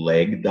call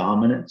leg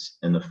dominance,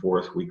 and the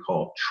fourth we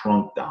call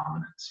trunk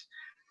dominance.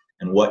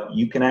 And what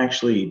you can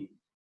actually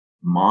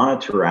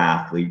monitor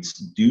athletes,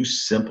 do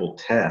simple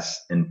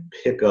tests, and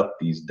pick up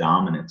these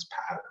dominance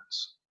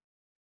patterns.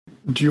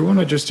 Do you want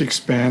to just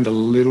expand a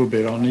little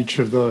bit on each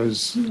of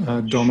those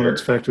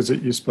dominance factors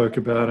that you spoke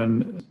about?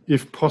 And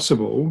if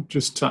possible,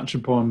 just touch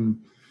upon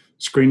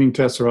screening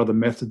tests or other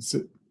methods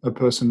that a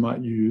person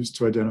might use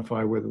to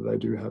identify whether they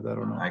do have that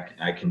or not.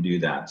 I can do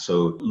that.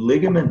 So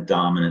ligament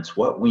dominance,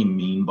 what we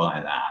mean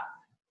by that,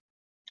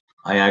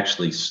 I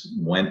actually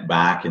went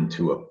back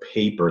into a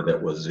paper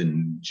that was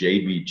in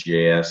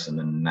JBJS in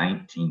the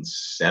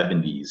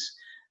 1970s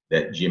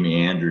that Jimmy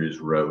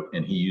Andrews wrote,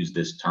 and he used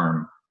this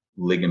term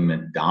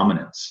ligament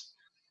dominance.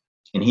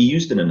 And he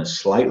used it in a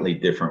slightly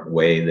different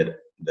way that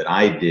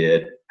I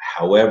did.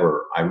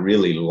 However, I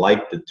really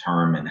liked the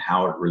term and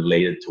how it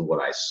related to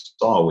what I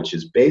saw, which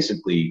is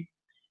basically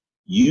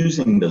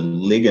using the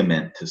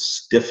ligament to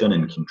stiffen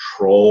and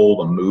control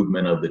the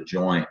movement of the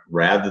joint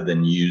rather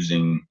than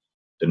using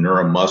the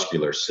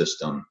neuromuscular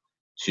system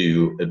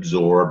to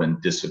absorb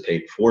and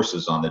dissipate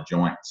forces on the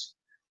joints.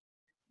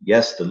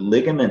 Yes, the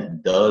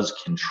ligament does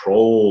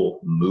control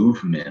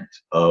movement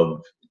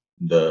of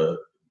the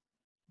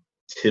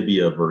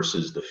tibia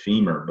versus the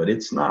femur, but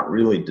it's not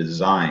really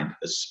designed,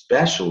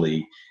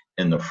 especially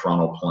in the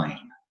frontal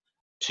plane,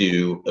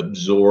 to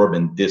absorb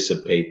and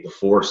dissipate the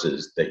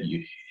forces that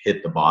you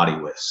hit the body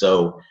with.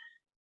 So,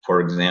 for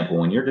example,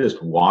 when you're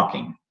just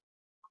walking,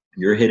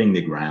 you're hitting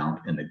the ground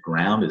and the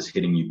ground is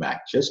hitting you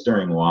back just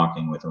during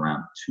walking with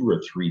around 2 or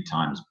 3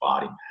 times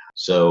body mass.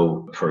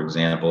 So, for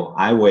example,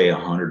 I weigh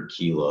 100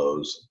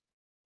 kilos.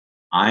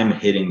 I'm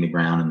hitting the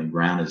ground and the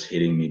ground is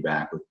hitting me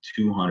back with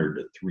 200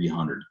 to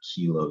 300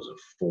 kilos of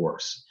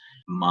force.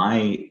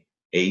 My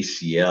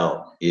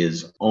ACL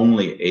is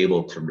only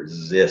able to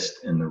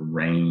resist in the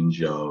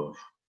range of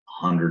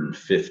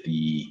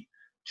 150,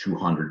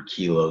 200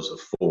 kilos of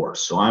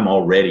force. So I'm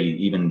already,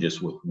 even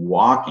just with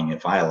walking,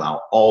 if I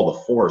allow all the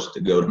force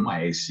to go to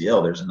my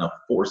ACL, there's enough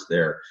force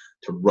there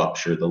to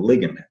rupture the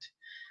ligament.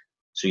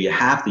 So you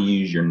have to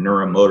use your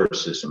neuromotor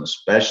system,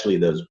 especially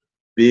those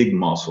big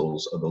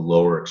muscles of the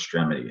lower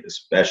extremity,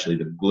 especially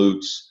the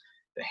glutes,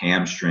 the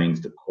hamstrings,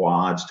 the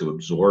quads, to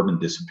absorb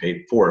and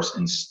dissipate force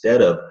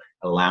instead of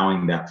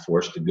allowing that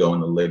force to go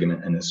in the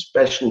ligament, and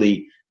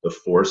especially the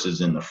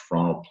forces in the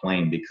frontal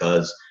plane,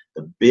 because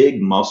the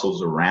big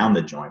muscles around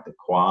the joint, the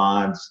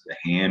quads, the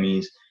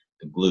hammies,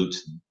 the glutes,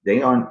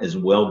 they aren't as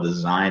well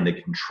designed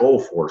to control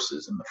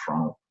forces in the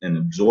frontal and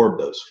absorb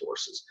those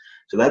forces.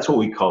 So that's what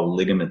we call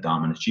ligament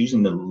dominance,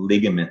 using the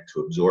ligament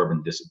to absorb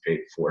and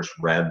dissipate force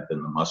rather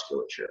than the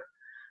musculature.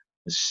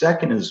 The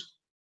second is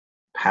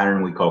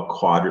pattern we call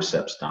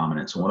quadriceps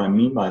dominance. And what I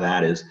mean by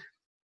that is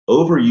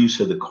overuse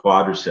of the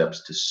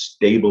quadriceps to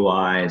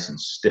stabilize and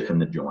stiffen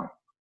the joint.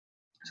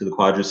 So the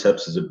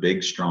quadriceps is a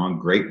big, strong,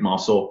 great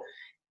muscle.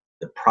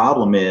 The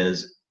problem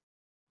is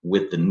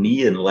with the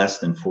knee in less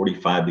than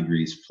 45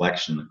 degrees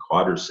flexion, the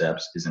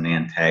quadriceps is an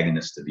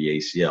antagonist to the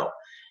ACL.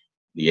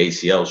 The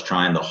ACL is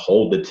trying to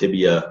hold the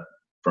tibia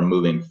from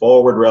moving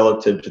forward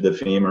relative to the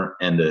femur,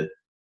 and the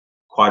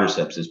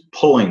quadriceps is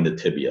pulling the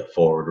tibia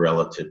forward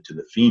relative to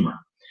the femur.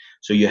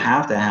 So you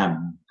have to have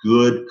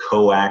good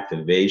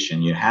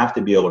co-activation. You have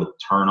to be able to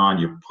turn on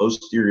your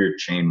posterior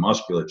chain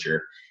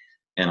musculature.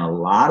 And a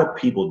lot of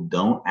people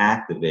don't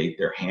activate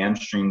their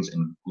hamstrings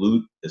and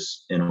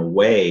glutes in a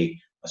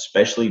way,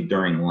 especially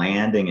during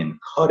landing and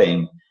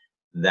cutting,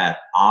 that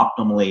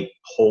optimally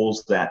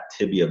pulls that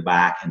tibia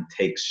back and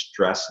takes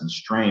stress and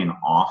strain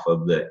off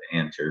of the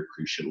anterior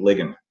cruciate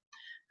ligament.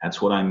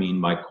 That's what I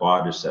mean by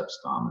quadriceps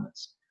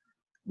dominance.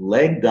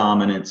 Leg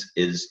dominance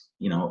is,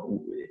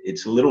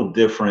 it's a little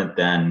different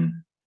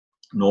than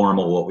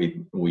normal, what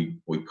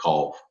we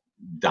call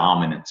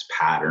dominance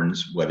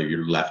patterns, whether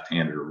you're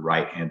left-handed or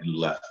right-handed,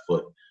 left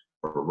foot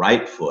or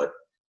right foot.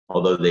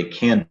 Although they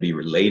can be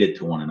related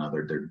to one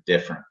another, they're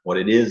different. What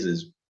it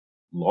is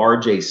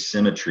large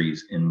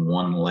asymmetries in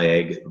one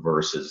leg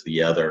versus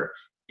the other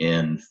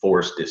in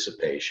force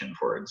dissipation,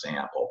 for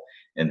example.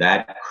 And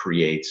that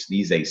creates,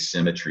 these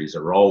asymmetries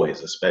are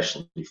always,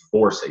 especially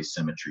force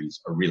asymmetries,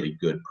 are really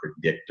good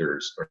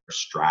predictors or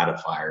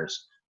stratifiers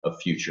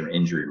of future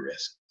injury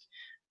risk.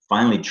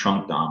 Finally,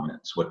 trunk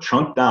dominance. What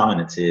trunk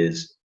dominance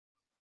is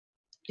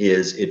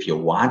if you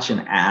watch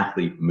an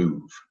athlete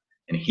move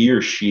and he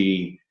or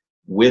she,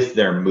 with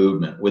their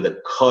movement, with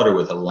a cut or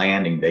with a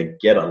landing, they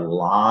get a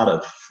lot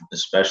of,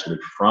 especially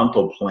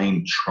frontal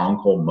plane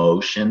trunkal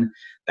motion.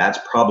 That's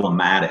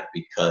problematic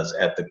because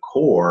at the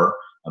core,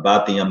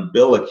 about the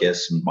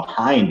umbilicus and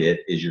behind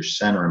it is your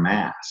center of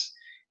mass.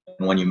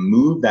 And when you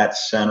move that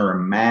center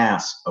of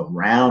mass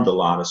around a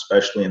lot,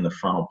 especially in the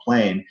frontal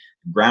plane,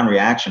 ground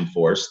reaction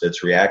force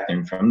that's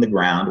reacting from the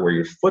ground where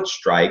your foot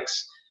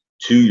strikes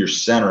to your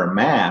center of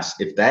mass,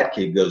 if that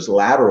kid goes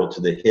lateral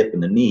to the hip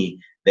and the knee,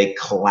 they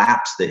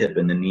collapse the hip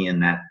and the knee in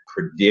that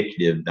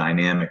predictive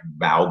dynamic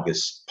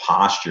valgus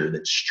posture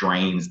that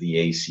strains the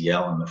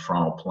ACL in the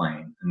frontal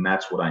plane. And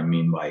that's what I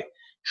mean by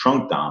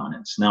trunk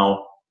dominance.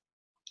 Now,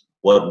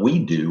 what we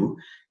do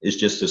is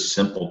just a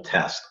simple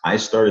test. I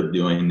started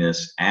doing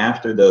this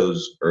after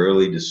those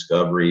early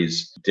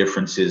discoveries,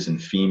 differences in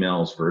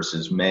females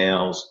versus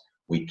males.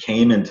 We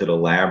came into the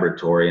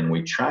laboratory and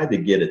we tried to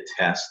get a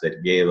test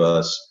that gave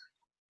us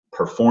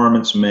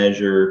performance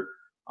measure,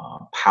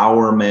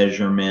 power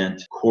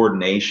measurement,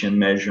 coordination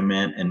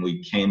measurement, and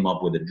we came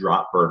up with a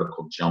drop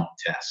vertical jump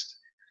test.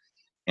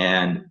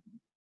 And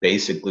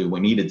basically,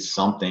 we needed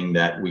something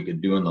that we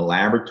could do in the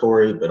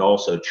laboratory, but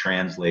also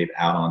translate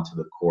out onto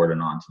the court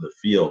and onto the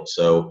field.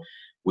 So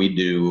we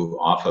do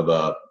off of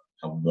a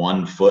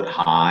 1 foot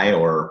high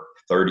or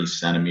 30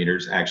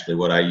 centimeters. Actually,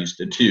 what I used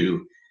to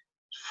do,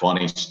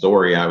 funny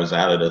story, I was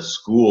out at a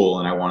school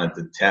and I wanted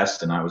to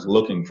test and I was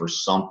looking for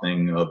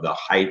something of the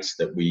heights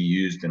that we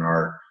used in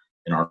our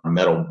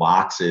metal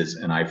boxes,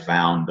 and I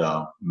found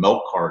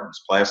milk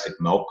cartons, plastic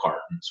milk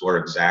cartons, were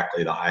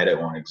exactly the height I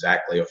want,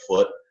 exactly a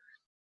foot,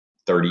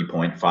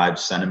 30.5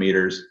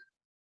 centimeters,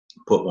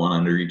 put one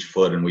under each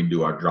foot, and we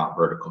do our drop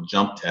vertical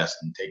jump test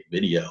and take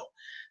video.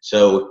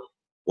 So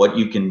what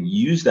you can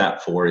use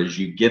that for is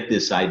you get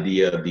this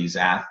idea of these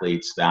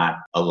athletes that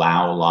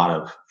allow a lot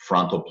of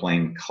frontal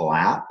plane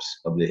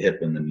collapse of the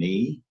hip and the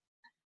knee,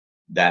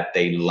 that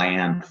they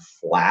land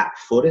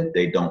flat-footed,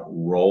 they don't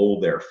roll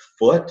their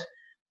foot,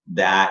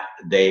 that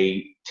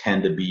they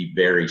tend to be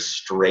very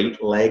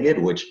straight-legged,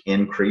 which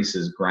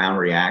increases ground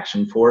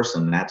reaction force,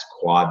 and that's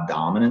quad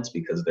dominance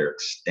because they're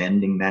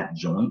extending that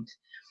joint.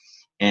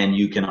 And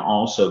you can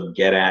also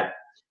get at,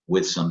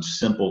 with some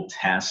simple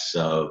tests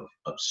of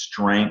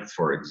strength,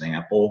 for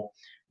example,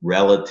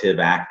 relative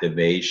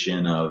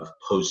activation of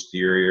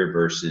posterior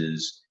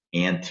versus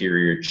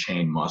anterior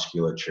chain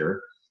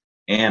musculature.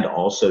 And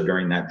also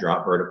during that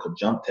drop vertical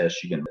jump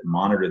test, you can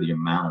monitor the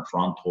amount of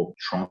frontal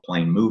trunk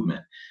plane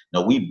movement.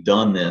 Now, we've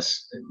done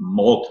this in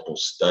multiple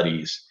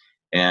studies.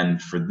 And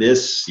for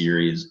this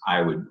series,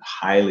 I would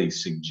highly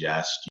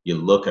suggest you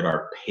look at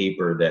our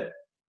paper that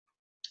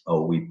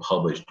we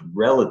published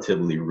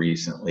relatively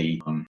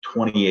recently in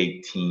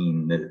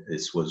 2018.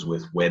 This was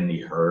with Wendy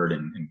Hurd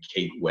and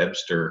Kate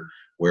Webster,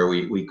 where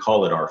we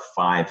call it our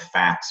 5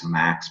 Facts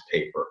Max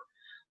paper.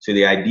 So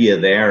the idea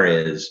there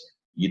is,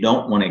 you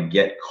don't want to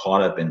get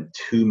caught up in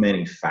too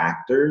many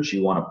factors.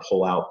 You want to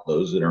pull out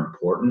those that are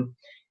important.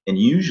 And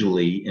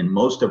usually in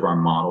most of our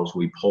models,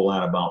 we pull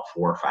out about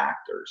 4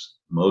 factors.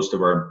 Most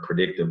of our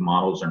predictive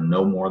models are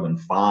no more than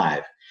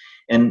 5.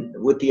 And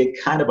with the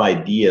kind of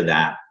idea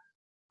that,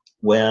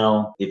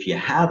 well, if you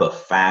have a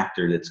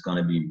factor that's going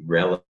to be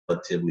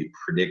relatively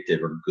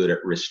predictive or good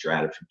at risk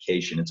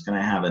stratification, it's going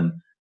to have an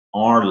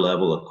R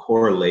level of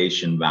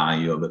correlation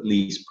value of at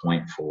least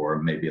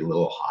 0.4, maybe a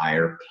little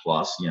higher,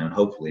 plus,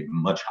 hopefully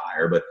much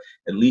higher, but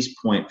at least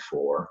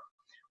 0.4,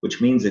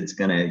 which means you're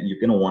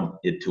going to want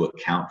it to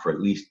account for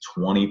at least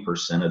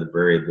 20% of the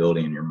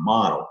variability in your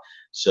model.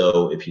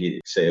 So if you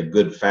say a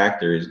good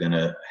factor is going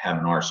to have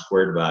an R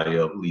squared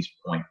value of at least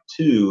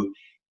 0.2,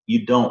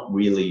 you don't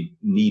really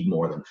need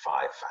more than 5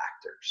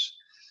 factors.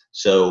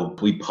 So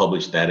we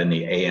published that in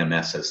the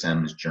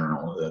AMSSM's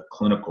journal, the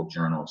Clinical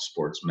Journal of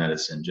Sports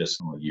Medicine,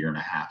 just a year and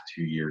a half,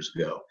 2 years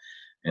ago.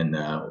 And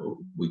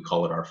we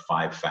call it our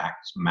 5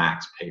 Facts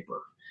Max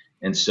paper.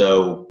 And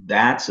so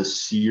that's a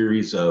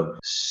series of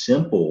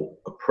simple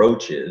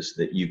approaches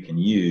that you can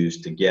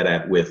use to get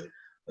at with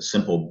a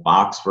simple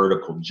box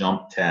vertical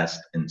jump test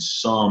and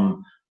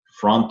some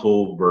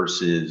frontal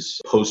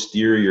versus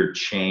posterior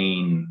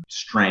chain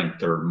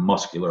strength or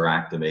muscular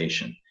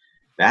activation.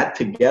 That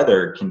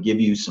together can give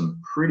you some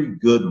pretty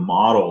good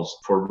models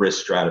for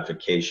risk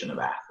stratification of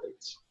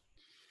athletes.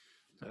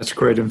 That's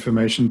great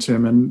information,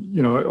 Tim.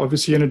 And,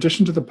 obviously, in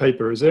addition to the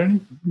paper, is there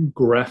any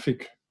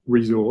graphic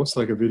resource,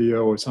 like a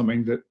video or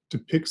something that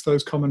depicts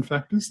those common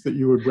factors that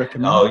you would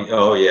recommend?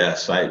 Oh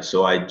yes.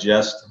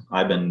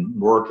 I've been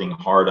working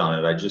hard on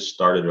it. I just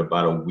started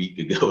about a week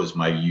ago as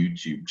my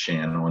YouTube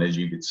channel. And as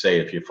you could say,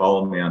 if you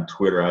follow me on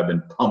Twitter, I've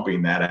been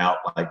pumping that out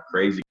like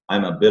crazy.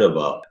 I'm a bit of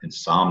a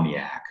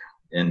insomniac.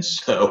 And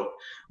so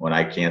when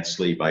I can't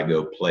sleep, I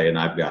go play, and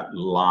I've got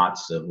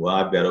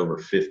I've got over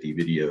 50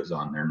 videos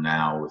on there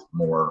now, with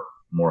more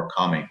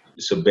coming.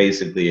 So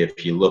basically,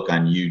 if you look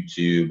on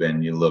YouTube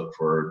and you look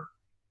for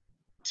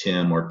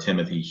Tim or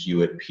Timothy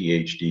Hewitt,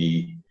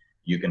 PhD,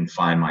 you can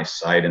find my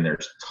site, and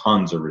there's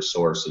tons of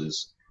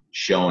resources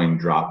showing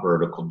drop,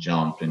 vertical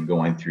jump, and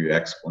going through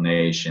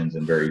explanations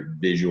and very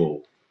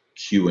visual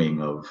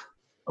cueing of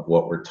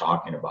what we're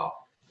talking about.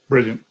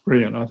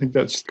 Brilliant. I think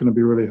that's going to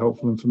be really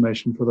helpful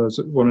information for those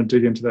that want to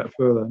dig into that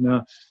further.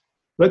 Now,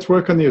 let's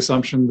work on the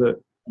assumption that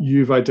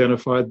you've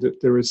identified that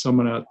there is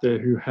someone out there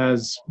who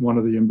has one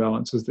of the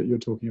imbalances that you're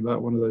talking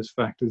about, one of those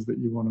factors that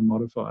you want to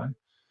modify.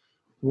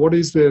 What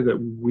is there that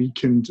we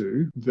can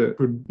do that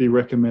would be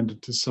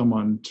recommended to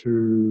someone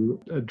to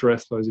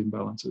address those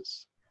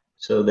imbalances?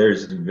 So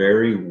there's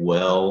very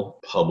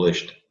well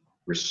published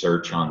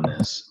research on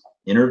this.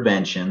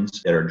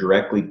 Interventions that are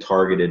directly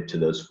targeted to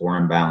those four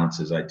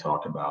imbalances I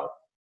talked about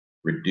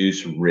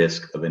reduce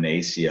risk of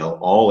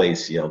all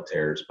ACL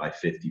tears by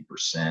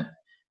 50%,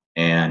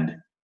 and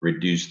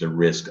reduce the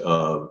risk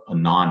of a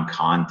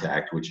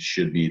non-contact, which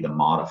should be the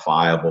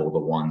modifiable, the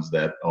ones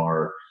that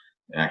are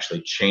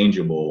actually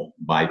changeable,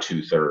 by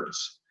 2/3.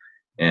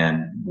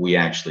 And we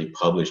actually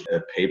published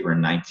a paper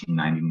in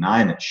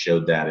 1999 that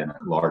showed that in a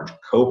large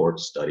cohort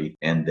study.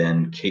 And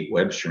then Kate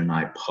Webster and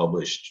I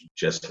published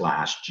just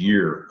last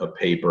year a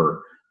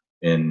paper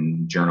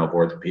in Journal of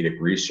Orthopedic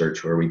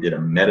Research where we did a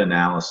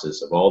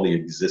meta-analysis of all the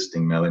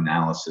existing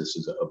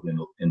meta-analyses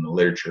in the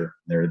literature.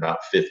 There are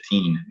about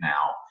 15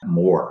 now,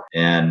 more,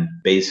 and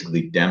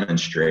basically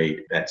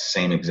demonstrate that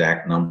same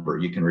exact number.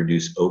 You can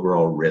reduce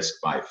overall risk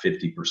by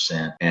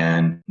 50%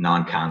 and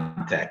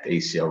non-contact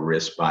ACL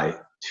risk by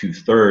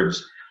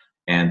 2/3.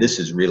 And this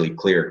is really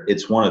clear.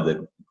 It's one of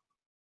the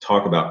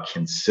talk about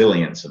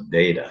consilience of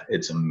data.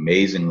 It's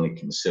amazingly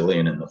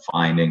consilient in the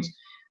findings.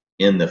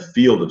 In the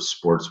field of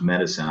sports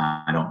medicine,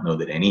 I don't know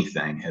that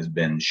anything has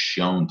been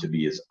shown to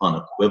be as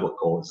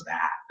unequivocal as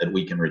that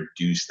we can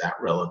reduce that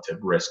relative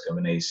risk of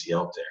an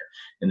ACL tear.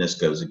 And this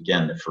goes,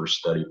 again, the first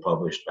study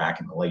published back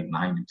in the late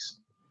 90s.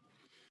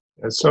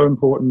 It's so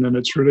important, and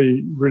it's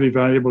really, really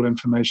valuable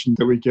information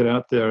that we get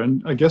out there.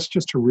 And I guess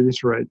just to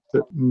reiterate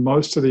that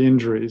most of the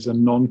injuries are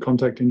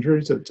non-contact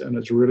injuries, and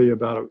it's really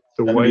about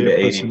the way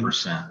a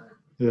person,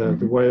 80%.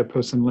 the way a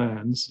person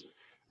lands.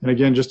 And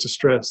again, just to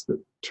stress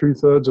that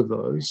 2/3 of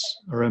those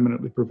are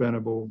eminently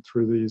preventable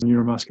through these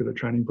neuromuscular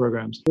training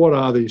programs. What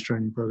are these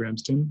training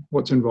programs, Tim?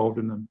 What's involved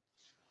in them?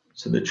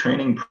 So the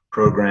training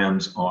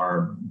programs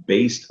are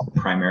based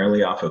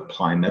primarily off of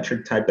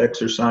plyometric type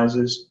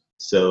exercises.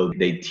 So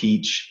they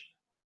teach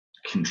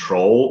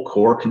control,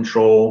 core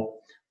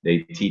control. They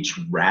teach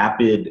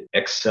rapid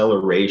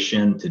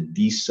acceleration to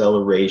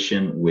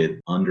deceleration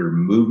under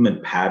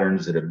movement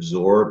patterns that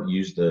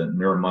use the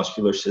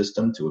neuromuscular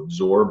system to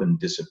absorb and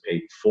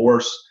dissipate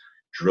force,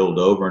 drilled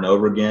over and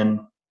over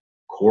again.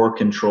 Core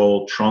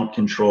control, trunk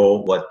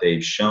control. What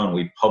they've shown,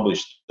 we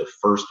published the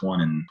first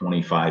one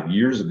 25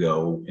 years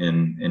ago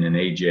in an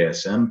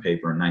AJSM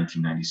paper in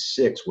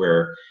 1996,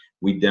 where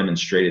we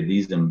demonstrated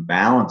these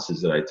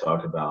imbalances that I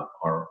talked about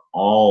are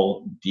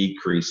all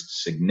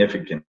decreased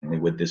significantly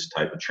with this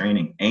type of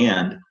training,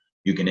 and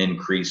you can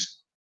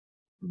increase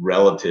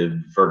relative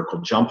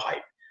vertical jump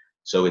height.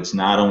 So it's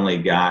not only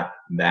got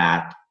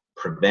that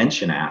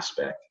prevention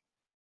aspect,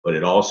 but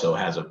it also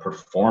has a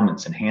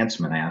performance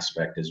enhancement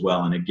aspect as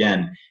well. And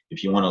again,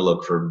 if you want to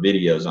look for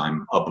videos,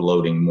 I'm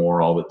uploading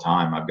more all the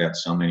time. I've got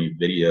so many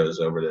videos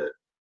over the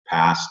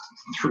past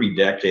 3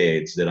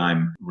 decades that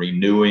I'm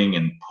renewing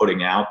and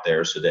putting out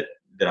there, so that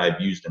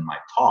I've used in my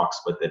talks,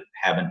 but that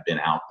haven't been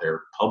out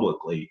there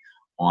publicly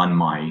on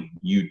my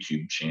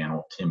YouTube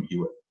channel, Tim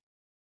Hewitt.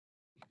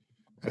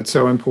 That's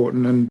so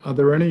important. And are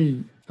there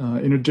any,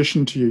 in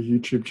addition to your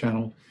YouTube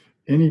channel,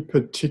 any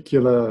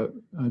particular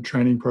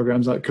training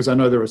programs? Because I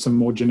know there are some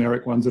more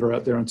generic ones that are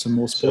out there and some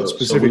more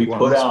sports-specific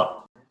ones.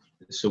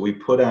 So we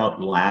put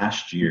out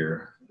last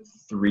year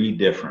 3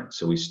 different.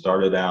 So we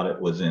started out, it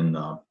was in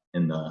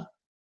the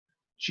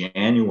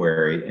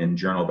January in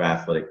Journal of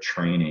Athletic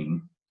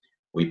Training.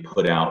 We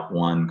put out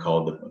one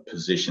called the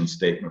Position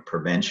Statement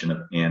Prevention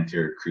of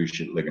Anterior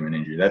Cruciate Ligament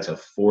Injury. That's a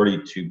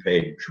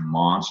 42-page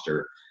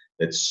monster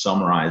that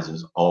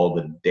summarizes all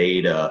the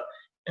data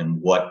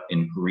and what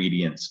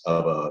ingredients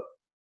of a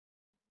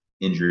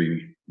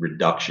injury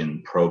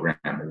reduction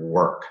program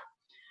work.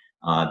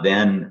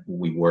 Then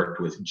we worked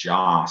with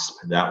JOSP.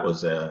 That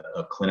was a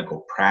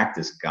clinical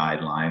practice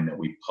guideline that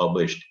we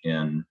published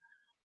in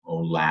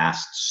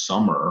last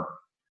summer,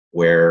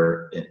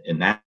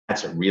 and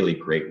that's a really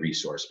great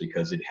resource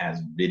because it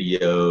has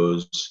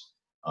videos,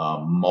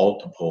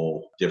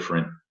 multiple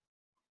different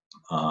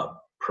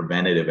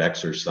preventative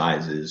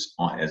exercises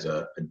as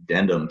an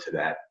addendum to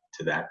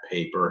that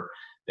paper.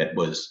 that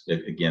was,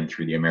 again,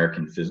 through the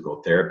American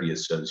Physical Therapy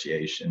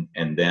Association.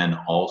 And then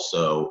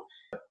also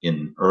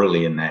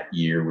early in that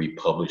year, we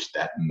published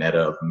that meta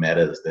of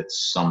metas that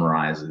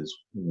summarizes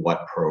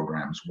what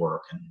programs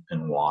work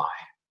and why.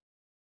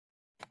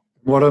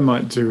 What I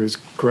might do is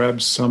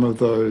grab some of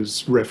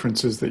those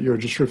references that you're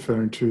just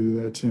referring to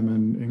there, Tim,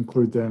 and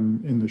include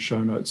them in the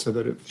show notes so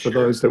that for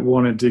those that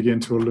want to dig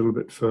into a little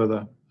bit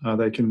further,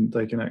 they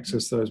can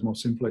access those more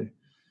simply.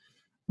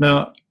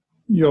 Now,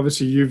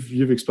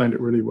 you've explained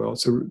it really well.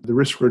 So the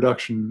risk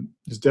reduction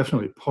is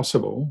definitely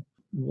possible.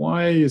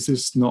 Why is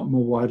this not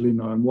more widely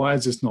known? Why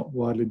is this not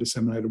widely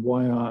disseminated?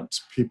 Why aren't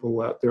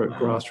people out there at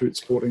grassroots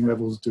sporting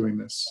levels doing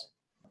this?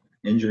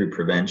 Injury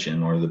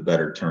prevention, or the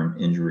better term,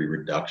 injury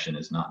reduction,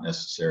 is not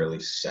necessarily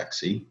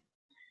sexy.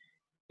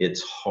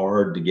 It's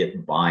hard to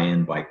get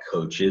buy-in by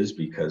coaches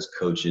because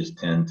coaches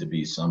tend to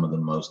be some of the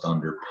most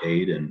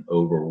underpaid and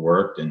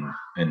overworked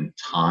and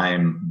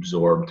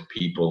time-absorbed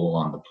people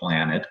on the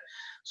planet.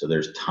 So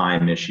there's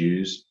time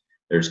issues,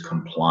 there's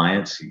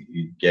compliance,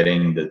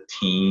 getting the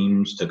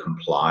teams to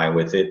comply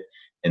with it.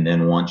 And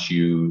then once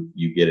you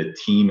get a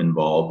team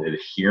involved,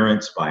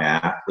 adherence by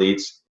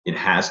athletes, it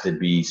has to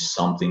be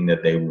something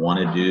that they want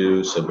to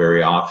do. So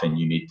very often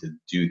you need to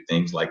do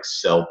things like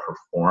sell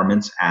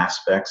performance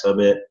aspects of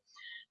it.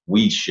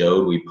 We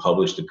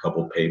published a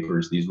couple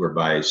papers. These were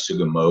by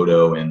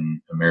Sugimoto in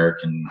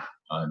American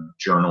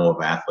Journal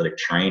of Athletic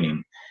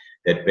Training,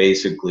 that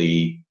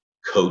basically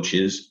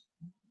coaches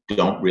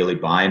don't really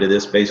buy into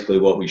this. Basically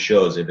what we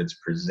show is if it's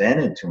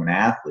presented to an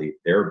athlete,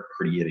 they're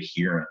pretty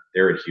adherent.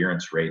 Their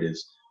adherence rate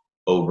is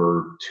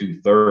over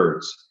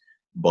 2/3,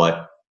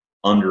 but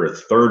under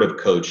 1/3 of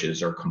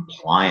coaches are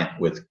compliant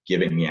with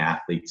giving the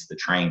athletes the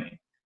training.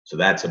 So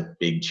that's a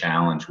big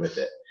challenge with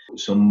it.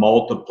 So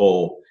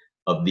multiple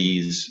of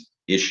these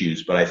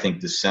issues, but I think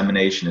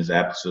dissemination is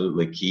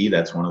absolutely key.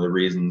 That's one of the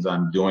reasons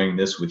I'm doing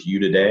this with you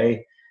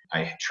today.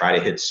 I try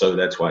to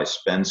that's why I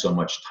spend so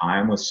much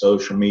time with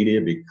social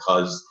media,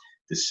 because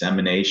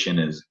dissemination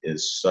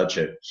is such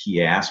a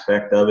key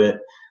aspect of it,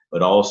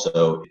 but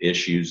also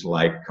issues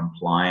like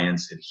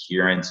compliance,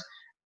 adherence,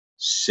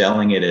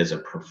 selling it as a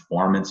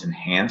performance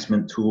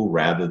enhancement tool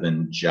rather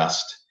than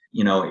just,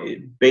 rather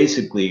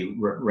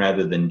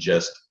than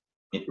just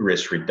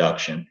risk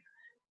reduction.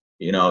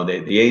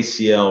 The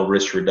ACL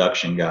risk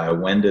reduction guy,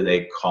 when do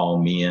they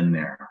call me in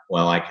there?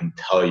 Well, I can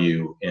tell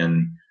you,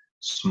 in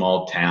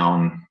small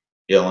town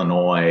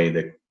Illinois,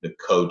 the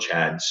coach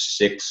had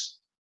 6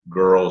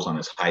 girls on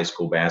his high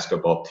school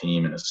basketball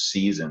team in a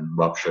season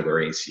rupture their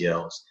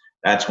ACLs.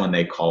 That's when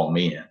they call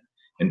me in.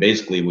 And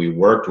basically we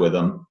worked with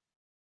them.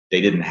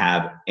 They didn't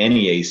have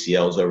any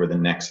ACLs over the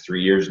next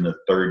 3 years. In the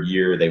 3rd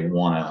year, they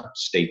won a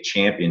state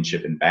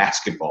championship in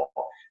basketball,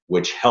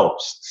 which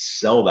helps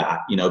sell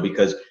that,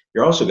 because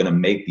you're also going to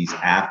make these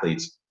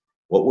athletes,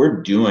 what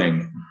we're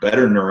doing,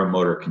 better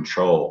neuromotor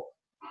control,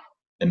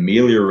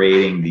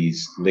 ameliorating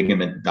these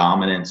ligament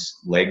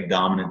dominance, leg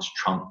dominance,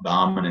 trunk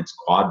dominance,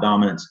 quad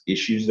dominance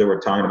issues that we're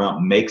talking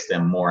about, makes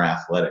them more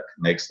athletic,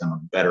 makes them a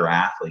better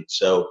athlete.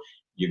 So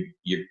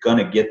you're going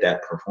to get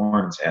that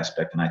performance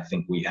aspect, and I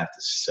think we have to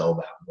sell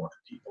that more to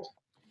people.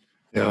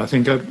 Yeah, I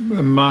think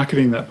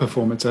marketing that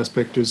performance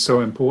aspect is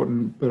so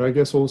important, but I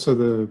guess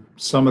also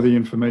some of the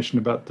information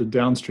about the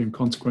downstream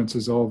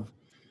consequences of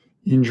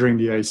injuring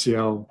the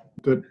ACL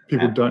that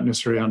people don't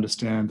necessarily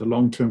understand, the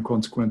long-term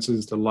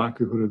consequences, the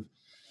likelihood of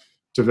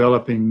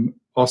developing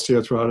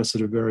osteoarthritis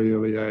at a very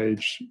early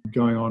age,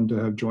 going on to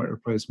have joint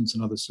replacements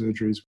and other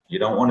surgeries. You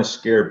don't want to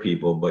scare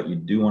people, but you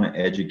do want to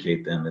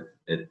educate them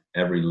at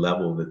every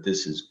level that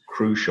this is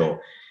crucial.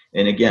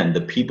 And again,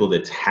 the people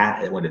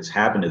when it's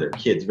happened to their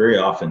kids, very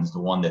often is the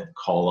one that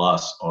call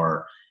us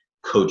are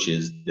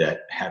coaches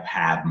that have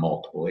had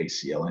multiple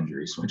ACL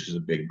injuries, which is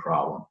a big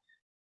problem.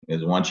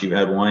 Because once you've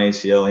had one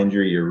ACL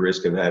injury, your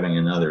risk of having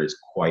another is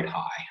quite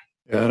high.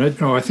 Yeah,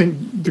 and I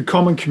think the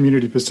common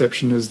community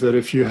perception is that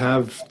if you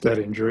have that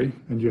injury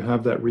and you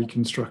have that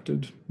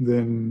reconstructed,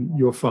 then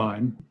you're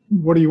fine.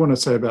 What do you want to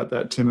say about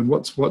that, Tim? And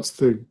what's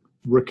the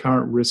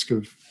recurrent risk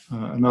of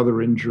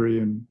another injury,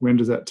 and when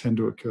does that tend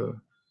to occur?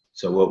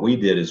 So what we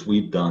did is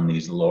we've done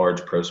these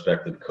large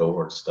prospective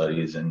cohort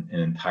studies in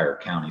entire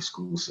county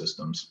school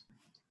systems.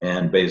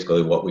 And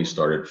basically what we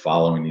started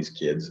following these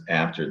kids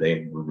after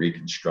they were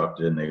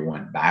reconstructed and they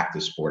went back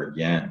to sport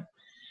again.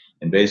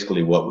 And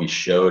basically what we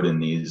showed in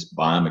these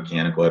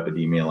biomechanical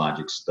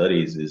epidemiologic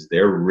studies is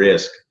their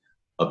risk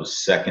of a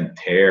second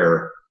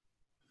tear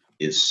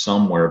is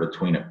somewhere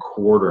between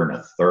 1/4 and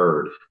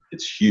 1/3.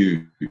 It's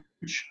huge.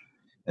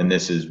 And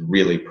this is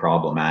really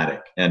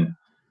problematic. And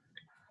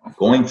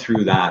going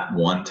through that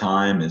one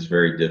time is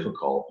very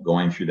difficult.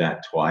 Going through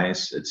that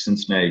twice at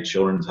Cincinnati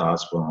Children's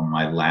Hospital, in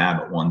my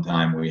lab at one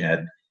time, we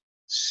had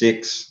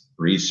 6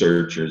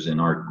 researchers in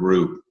our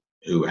group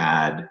who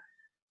had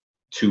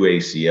 2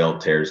 ACL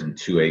tears and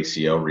 2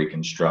 ACL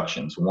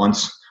reconstructions.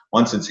 Once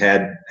it's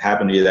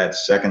happened to you that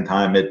second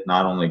time, it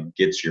not only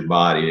gets your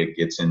body, it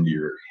gets into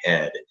your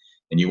head,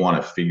 and you want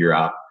to figure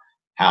out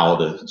how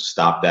to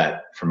stop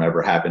that from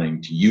ever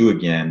happening to you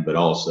again, but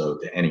also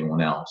to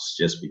anyone else,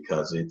 just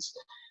because it's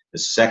the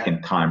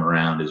second time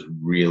around is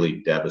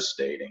really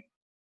devastating.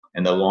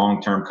 And the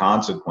long-term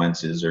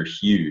consequences are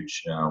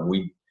huge.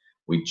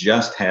 We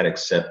just had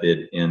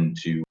accepted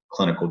into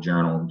Clinical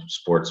Journal of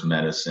Sports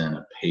Medicine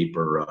a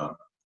paper,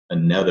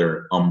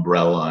 another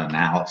umbrella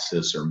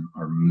analysis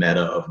or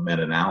meta of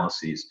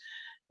meta-analyses,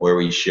 where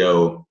we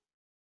show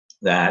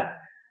that,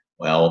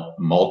 well,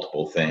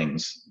 multiple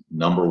things.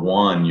 Number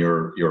one,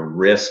 your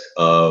risk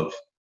of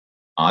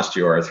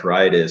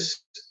osteoarthritis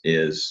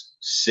is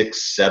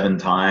 6, 7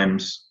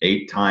 times,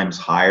 8 times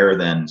higher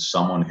than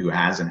someone who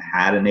hasn't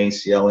had an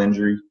ACL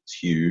injury. It's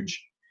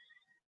huge.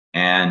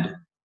 And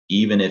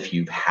even if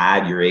you've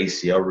had your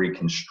ACL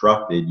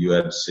reconstructed, you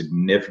have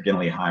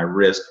significantly high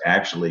risk,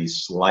 actually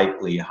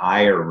slightly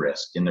higher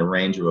risk, in the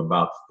range of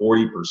about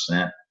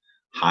 40%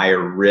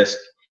 higher risk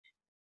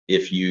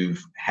if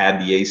you've had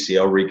the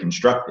ACL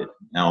reconstructed.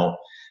 Now,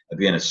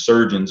 again, a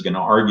surgeon's going to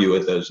argue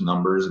with those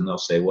numbers, and they'll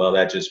say, well,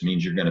 that just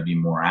means you're going to be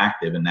more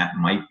active, and that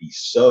might be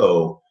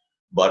so,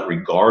 but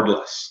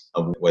regardless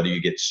of whether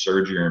you get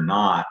surgery or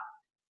not,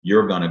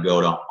 you're going to go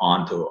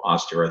onto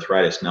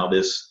osteoarthritis. Now,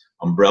 this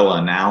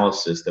umbrella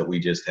analysis that we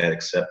just had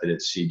accepted at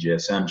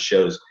CJSM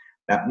shows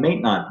that may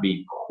not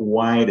be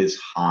quite as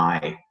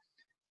high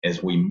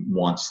as we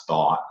once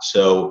thought.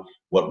 So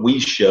what we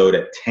showed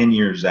at 10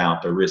 years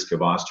out, the risk of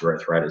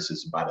osteoarthritis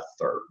is about a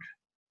third.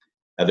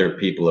 Other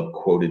people have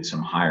quoted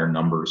some higher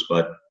numbers,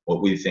 but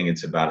what we think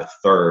it's about a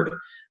third,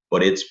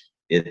 but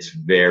it's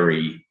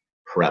very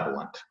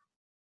prevalent.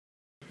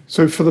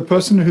 So for the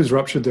person who's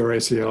ruptured their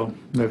ACL,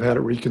 they've had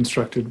it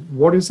reconstructed,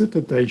 what is it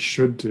that they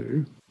should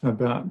do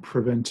about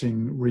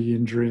preventing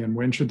re-injury, and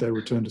when should they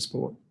return to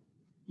sport?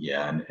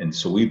 Yeah, and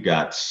so we've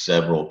got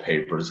several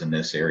papers in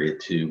this area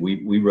too.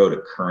 We wrote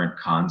a current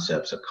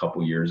concepts a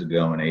couple years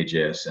ago in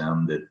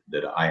AJSM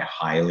that I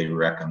highly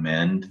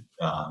recommend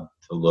to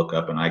look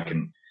up, and I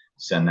can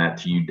send that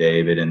to you,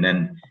 David. And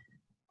then,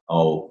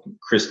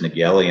 Chris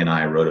Nagelli and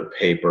I wrote a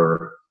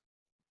paper.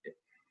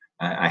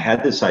 I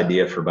had this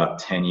idea for about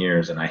 10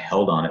 years, and I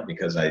held on it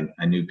because I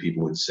knew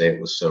people would say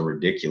it was so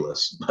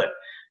ridiculous. But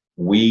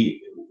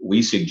we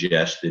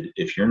suggested,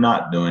 if you're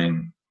not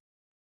doing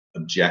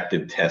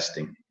objective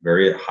testing,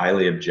 very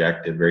highly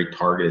objective, very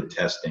targeted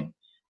testing,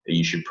 that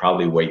you should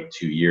probably wait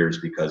 2 years,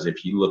 because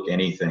if you look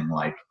anything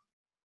like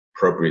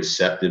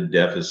proprioceptive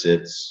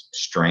deficits,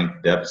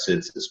 strength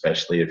deficits,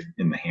 especially if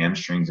in the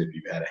hamstrings, if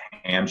you've had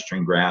a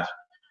hamstring graft,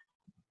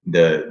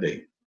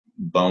 the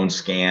bone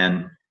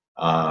scan,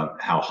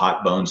 how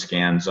hot bone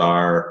scans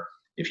are,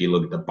 if you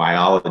look at the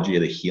biology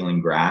of the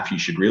healing graft, you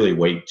should really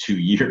wait 2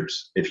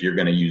 years if you're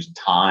going to use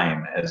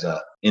time as an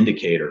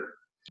indicator.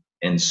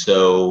 And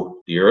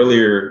so the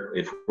earlier,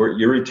 if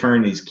you're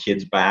returning these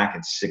kids back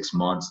at 6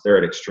 months, they're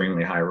at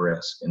extremely high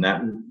risk. And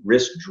that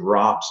risk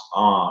drops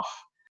off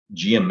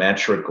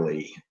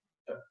geometrically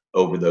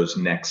over those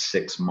next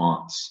 6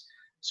 months.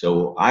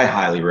 So I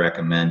highly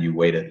recommend you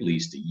wait at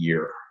least a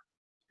year,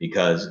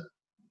 because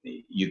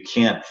you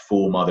can't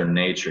fool Mother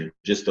Nature.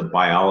 Just the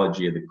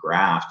biology of the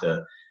graft,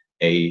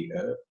 a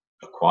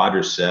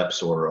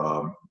quadriceps or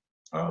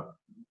a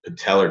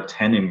patellar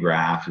tendon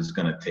graft is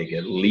going to take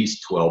at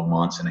least 12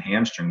 months, and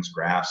hamstrings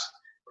grafts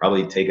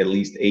probably take at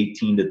least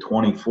 18 to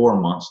 24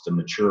 months to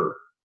mature.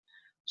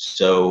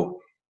 So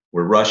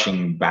we're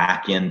rushing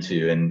back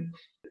into, and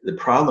the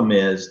problem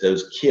is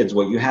those kids,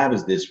 what you have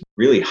is this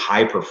really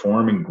high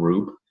performing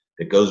group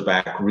that goes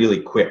back really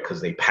quick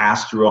because they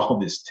pass through all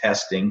this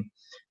testing.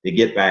 They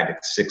get back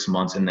at 6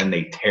 months, and then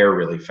they tear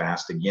really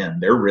fast again.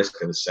 Their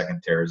risk of a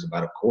second tear is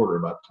about a quarter,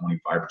 about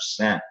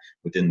 25%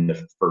 within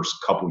the first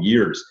couple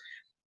years.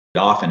 It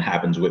often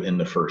happens within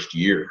the first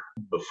year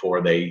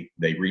before they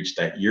reach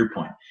that year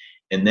point.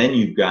 And then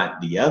you've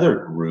got the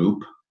other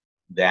group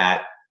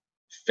that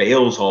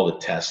fails all the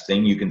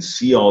testing. You can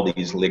see all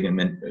these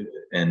ligament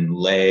and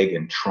leg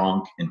and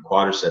trunk and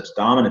quadriceps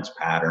dominance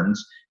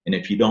patterns. And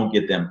if you don't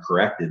get them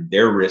corrected,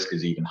 their risk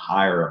is even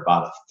higher,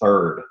 about a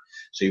third.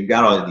 So you've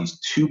got all of these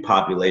two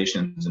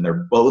populations, and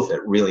they're both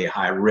at really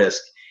high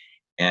risk.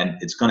 And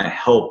it's going to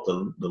help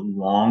the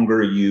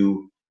longer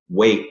you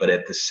wait, but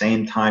at the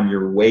same time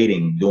you're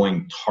waiting,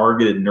 doing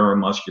targeted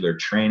neuromuscular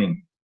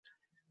training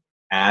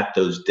at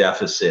those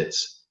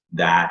deficits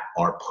that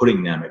are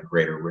putting them at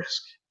greater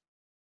risk.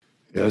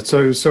 Yeah, it's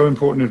so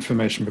important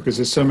information, because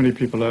there's so many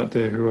people out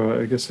there who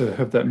are, I guess,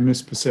 have that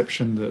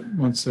misperception that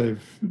once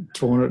they've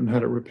torn it and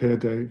had it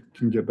repaired, they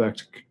can get back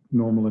to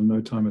normal in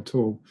no time at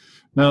all.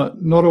 Now,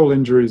 not all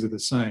injuries are the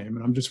same,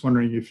 and I'm just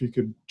wondering if you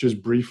could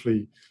just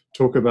briefly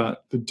talk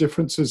about the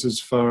differences as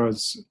far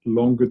as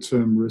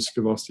longer-term risk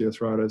of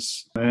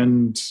osteoarthritis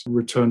and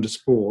return to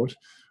sport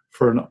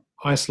for an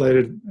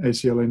isolated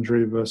ACL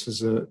injury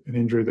versus an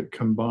injury that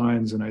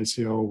combines an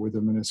ACL with a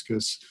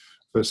meniscus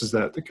versus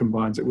that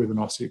combines it with an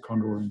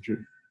osteochondral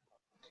injury.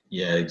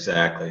 Yeah,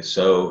 exactly.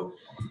 So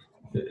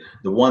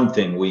the one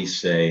thing we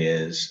say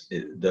is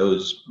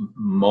those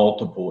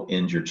multiple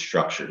injured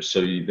structures. So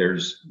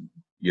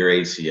your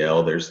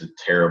ACL. There's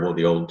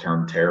the old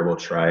term terrible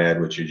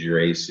triad, which is your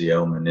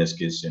ACL,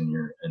 meniscus, and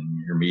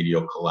your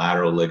medial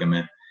collateral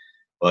ligament.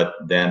 But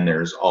then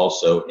there's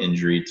also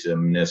injury to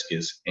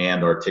meniscus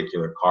and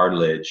articular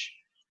cartilage.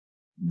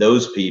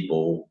 Those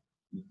people,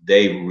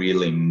 they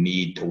really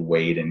need to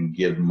wait and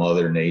give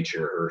Mother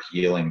Nature her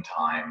healing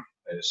time.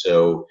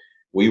 So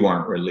we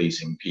weren't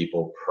releasing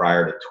people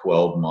prior to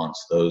 12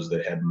 months, those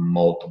that had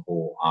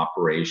multiple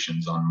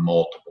operations on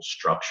multiple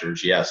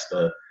structures. Yes,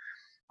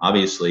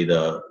 obviously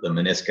the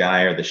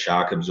menisci or the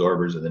shock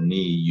absorbers of the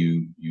knee,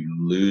 you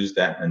lose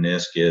that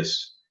meniscus,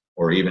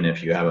 or even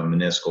if you have a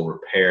meniscal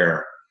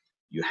repair,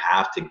 you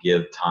have to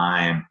give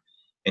time,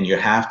 and you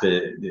have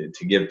to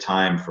give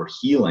time for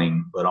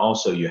healing, but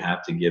also you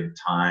have to give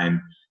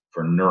time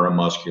for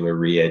neuromuscular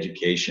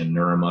re-education,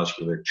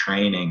 neuromuscular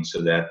training,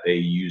 so that they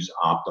use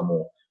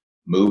optimal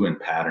movement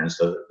patterns.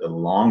 So the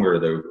longer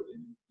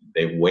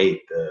they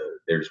wait,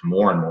 there's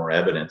more and more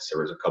evidence.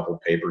 There was a couple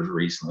of papers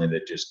recently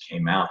that just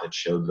came out that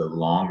showed the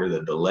longer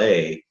the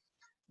delay,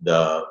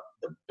 the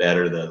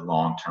better the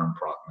long-term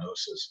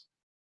prognosis.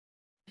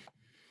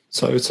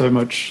 So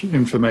much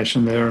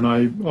information there, and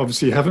I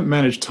obviously haven't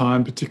managed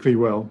time particularly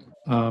well,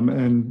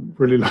 and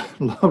really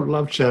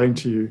love chatting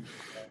to you.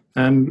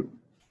 And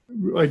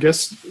I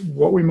guess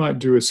what we might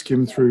do is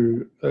skim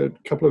through a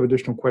couple of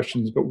additional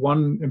questions, but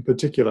one in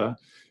particular: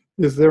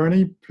 is there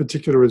any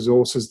particular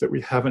resources that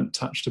we haven't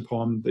touched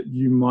upon that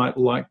you might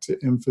like to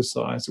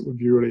emphasize that would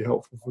be really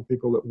helpful for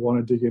people that want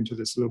to dig into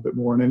this a little bit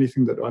more, and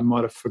anything that I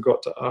might have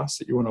forgot to ask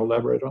that you want to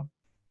elaborate on?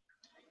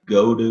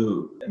 Go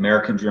to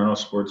American Journal of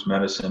Sports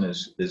Medicine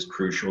is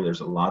crucial. There's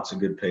lots of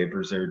good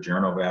papers there.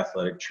 Journal of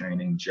Athletic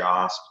Training,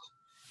 JOSP.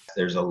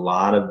 There's a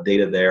lot of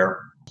data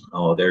there.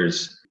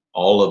 There's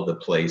all of the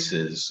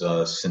places.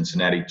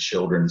 Cincinnati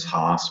Children's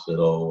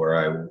Hospital, where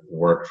I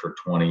worked for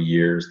 20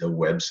 years, the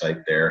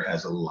website there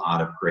has a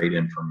lot of great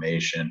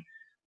information.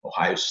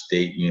 Ohio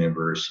State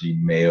University,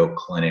 Mayo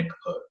Clinic.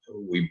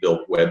 We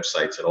built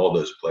websites at all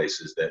those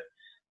places that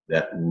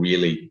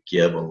really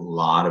give a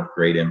lot of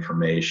great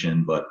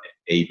information. But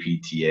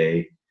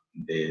APTA,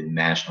 the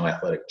National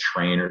Athletic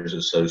Trainers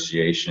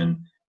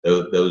Association,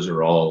 those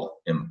are all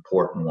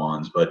important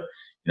ones. But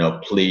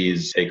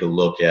please take a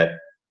look at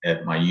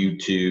my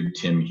YouTube,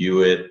 Tim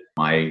Hewitt,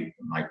 my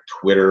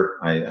Twitter.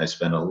 I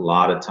spend a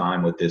lot of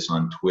time with this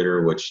on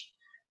Twitter, which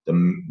the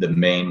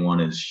main one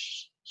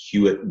is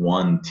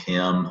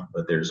Hewitt1Tim,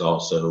 but there's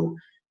also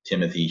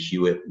Timothy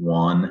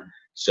Hewitt1.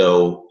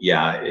 So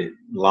yeah, a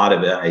lot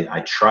of it,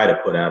 I try to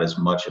put out as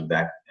much of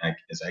that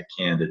as I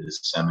can to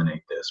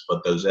disseminate this,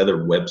 but those other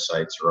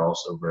websites are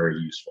also very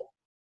useful.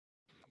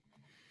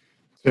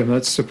 Yeah,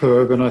 that's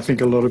superb, and I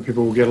think a lot of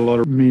people will get a lot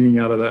of meaning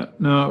out of that.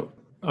 Now,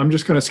 I'm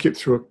just going to skip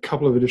through a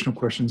couple of additional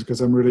questions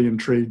because I'm really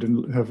intrigued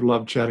and have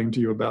loved chatting to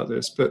you about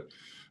this, but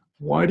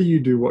why do you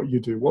do what you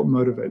do? What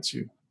motivates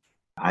you?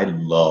 I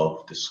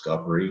love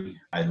discovery.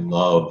 I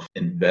love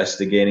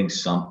investigating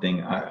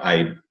something.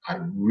 I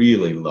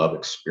really love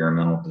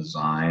experimental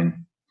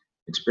design.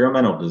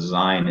 Experimental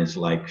design is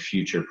like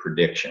future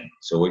prediction.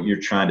 So what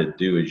you're trying to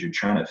do is you're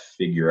trying to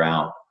figure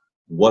out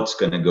what's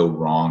going to go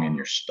wrong in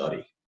your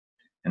study.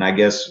 And I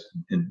guess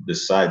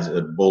besides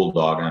a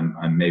bulldog,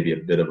 I'm maybe a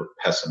bit of a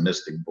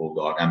pessimistic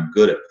bulldog. I'm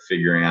good at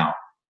figuring out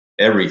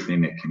everything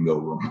that can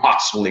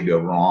possibly go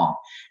wrong.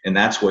 And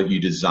that's what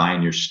you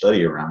design your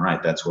study around,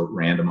 right? That's what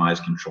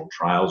randomized controlled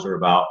trials are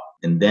about.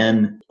 And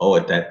then,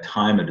 at that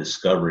time of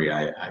discovery,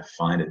 I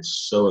find it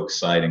so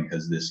exciting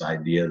because this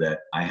idea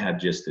that I had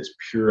just this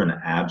pure and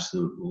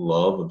absolute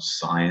love of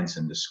science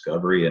and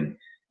discovery, and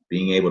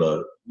being able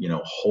to,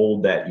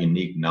 hold that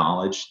unique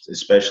knowledge,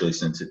 especially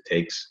since it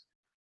takes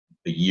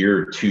a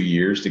year or 2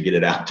 years to get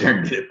it out there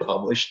and get it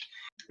published.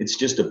 It's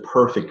just a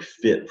perfect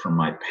fit for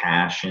my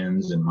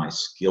passions and my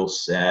skill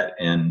set,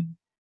 and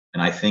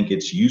I think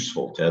it's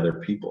useful to other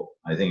people.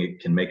 I think it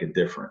can make a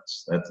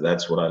difference.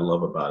 That's what I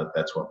love about it.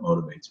 That's what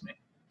motivates me.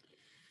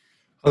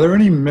 Are there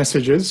any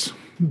messages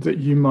that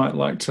you might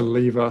like to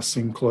leave us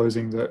in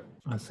closing that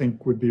I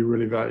think would be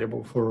really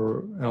valuable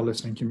for our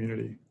listening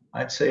community?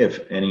 I'd say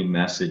if any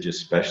message,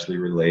 especially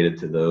related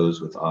to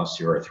those with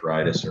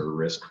osteoarthritis or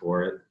risk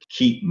for it,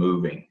 keep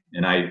moving.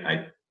 And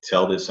I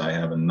tell this, I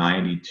have a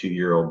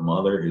 92-year-old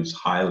mother who's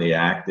highly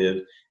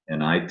active,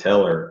 and I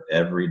tell her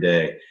every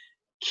day,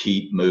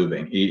 keep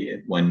moving.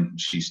 When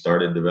she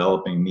started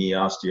developing knee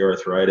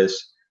osteoarthritis,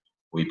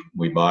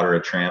 we bought her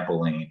a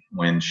trampoline.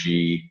 When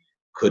she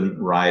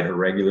couldn't ride her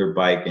regular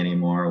bike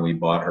anymore, we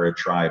bought her a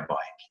tri-bike.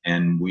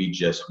 And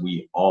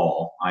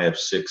I have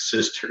 6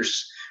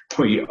 sisters,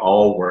 we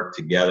all work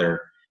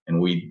together and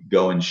we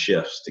go in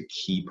shifts to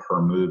keep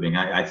her moving.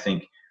 I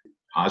think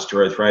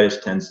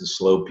osteoarthritis tends to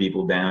slow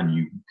people down.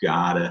 You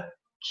gotta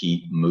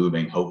keep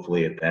moving,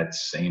 hopefully at that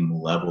same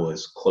level,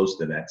 as close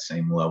to that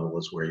same level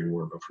as where you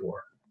were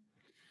before.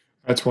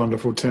 That's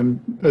wonderful,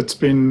 Tim. It's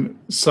been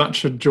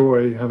such a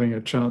joy having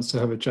a chance to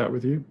have a chat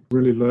with you.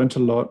 Really learned a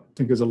lot. I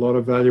think there's a lot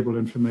of valuable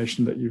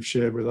information that you've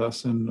shared with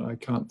us, and I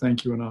can't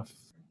thank you enough.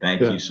 Thank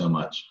you so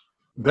much.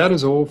 That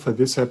is all for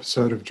this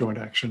episode of Joint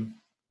Action.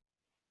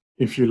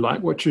 If you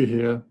like what you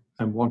hear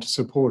and want to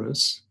support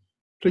us,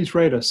 please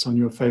rate us on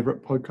your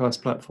favorite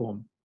podcast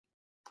platform.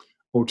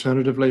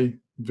 Alternatively,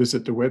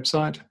 visit the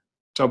website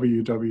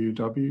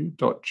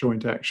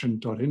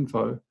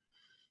www.jointaction.info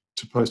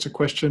to post a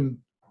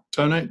question,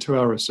 donate to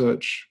our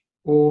research,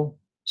 or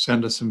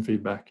send us some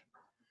feedback.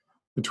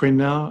 Between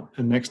now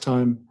and next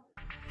time,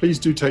 please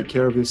do take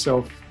care of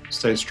yourself,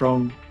 stay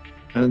strong,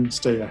 and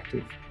stay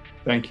active.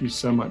 Thank you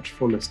so much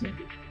for listening.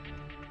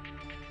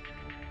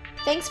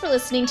 Thanks for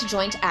listening to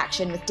Joint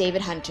Action with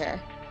David Hunter.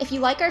 If you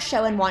like our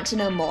show and want to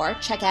know more,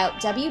 check out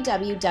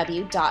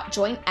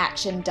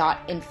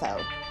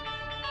www.jointaction.info.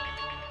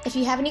 If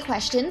you have any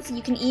questions,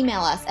 you can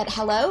email us at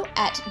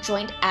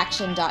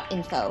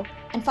hello@jointaction.info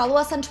and follow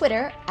us on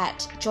Twitter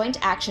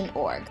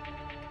 @jointactionorg.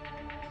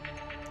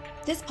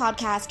 This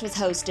podcast was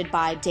hosted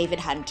by David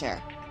Hunter,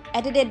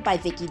 edited by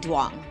Vicky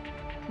Duong,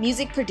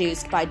 music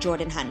produced by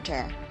Jordan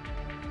Hunter.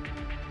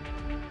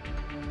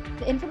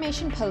 The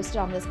information posted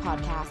on this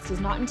podcast is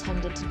not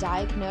intended to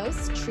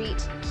diagnose,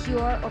 treat,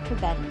 cure, or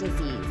prevent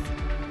disease.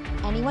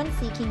 Anyone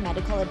seeking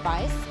medical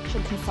advice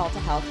should consult a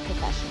health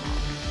professional.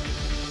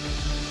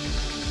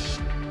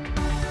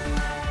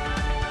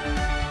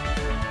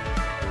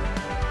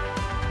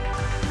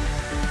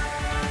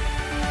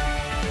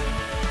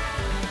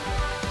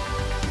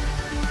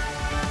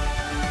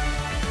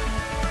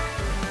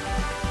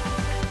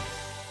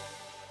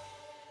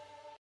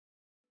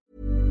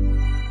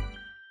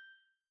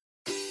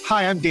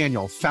 Hi, I'm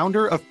Daniel,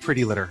 founder of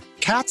Pretty Litter.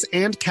 Cats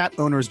and cat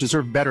owners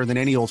deserve better than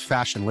any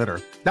old-fashioned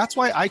litter. That's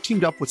why I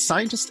teamed up with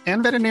scientists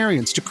and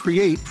veterinarians to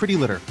create Pretty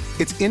Litter.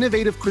 Its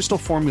innovative crystal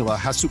formula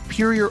has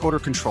superior odor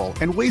control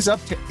and weighs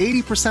up to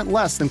 80%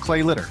 less than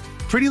clay litter.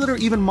 Pretty Litter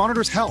even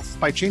monitors health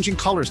by changing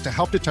colors to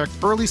help detect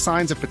early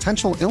signs of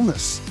potential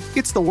illness.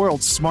 It's the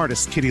world's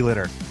smartest kitty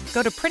litter.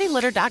 Go to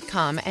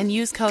prettylitter.com and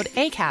use code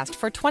ACAST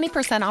for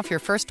 20% off your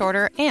first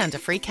order and a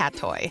free cat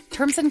toy.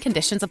 Terms and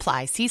conditions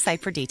apply. See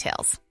site for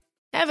details.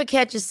 Ever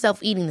catch yourself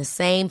eating the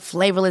same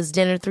flavorless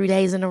dinner 3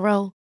 days in a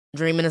row?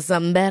 Dreaming of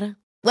something better?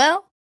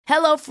 Well,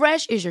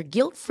 HelloFresh is your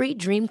guilt-free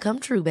dream come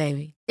true,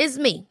 baby. It's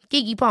me,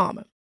 Keke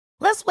Palmer.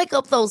 Let's wake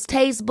up those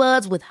taste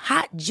buds with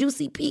hot,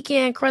 juicy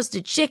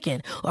pecan-crusted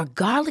chicken or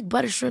garlic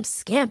butter shrimp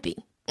scampi.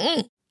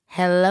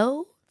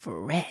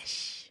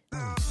 HelloFresh.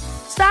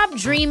 Stop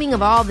dreaming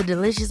of all the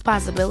delicious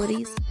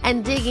possibilities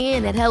and dig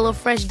in at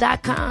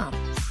HelloFresh.com.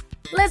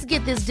 Let's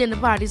get this dinner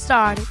party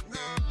started.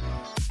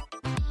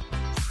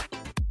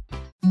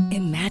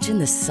 Imagine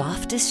the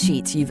softest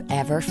sheets you've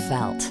ever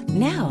felt.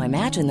 Now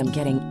imagine them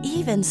getting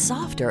even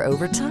softer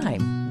over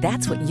time.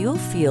 That's what you'll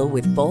feel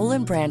with Boll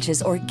 &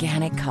 Branch's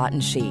organic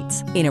cotton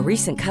sheets. In a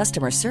recent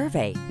customer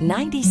survey,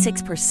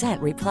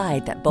 96%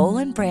 replied that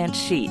Boll & Branch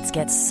sheets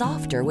get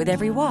softer with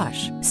every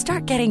wash.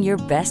 Start getting your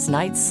best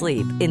night's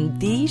sleep in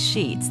these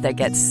sheets that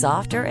get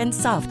softer and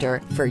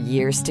softer for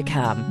years to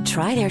come.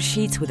 Try their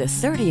sheets with a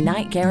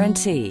 30-night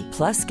guarantee.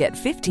 Plus, get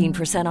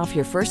 15% off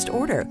your first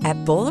order at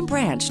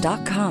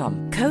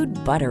bollandbranch.com. Code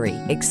BUTTERY.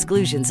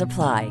 Exclusions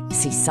apply.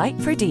 See site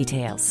for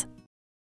details.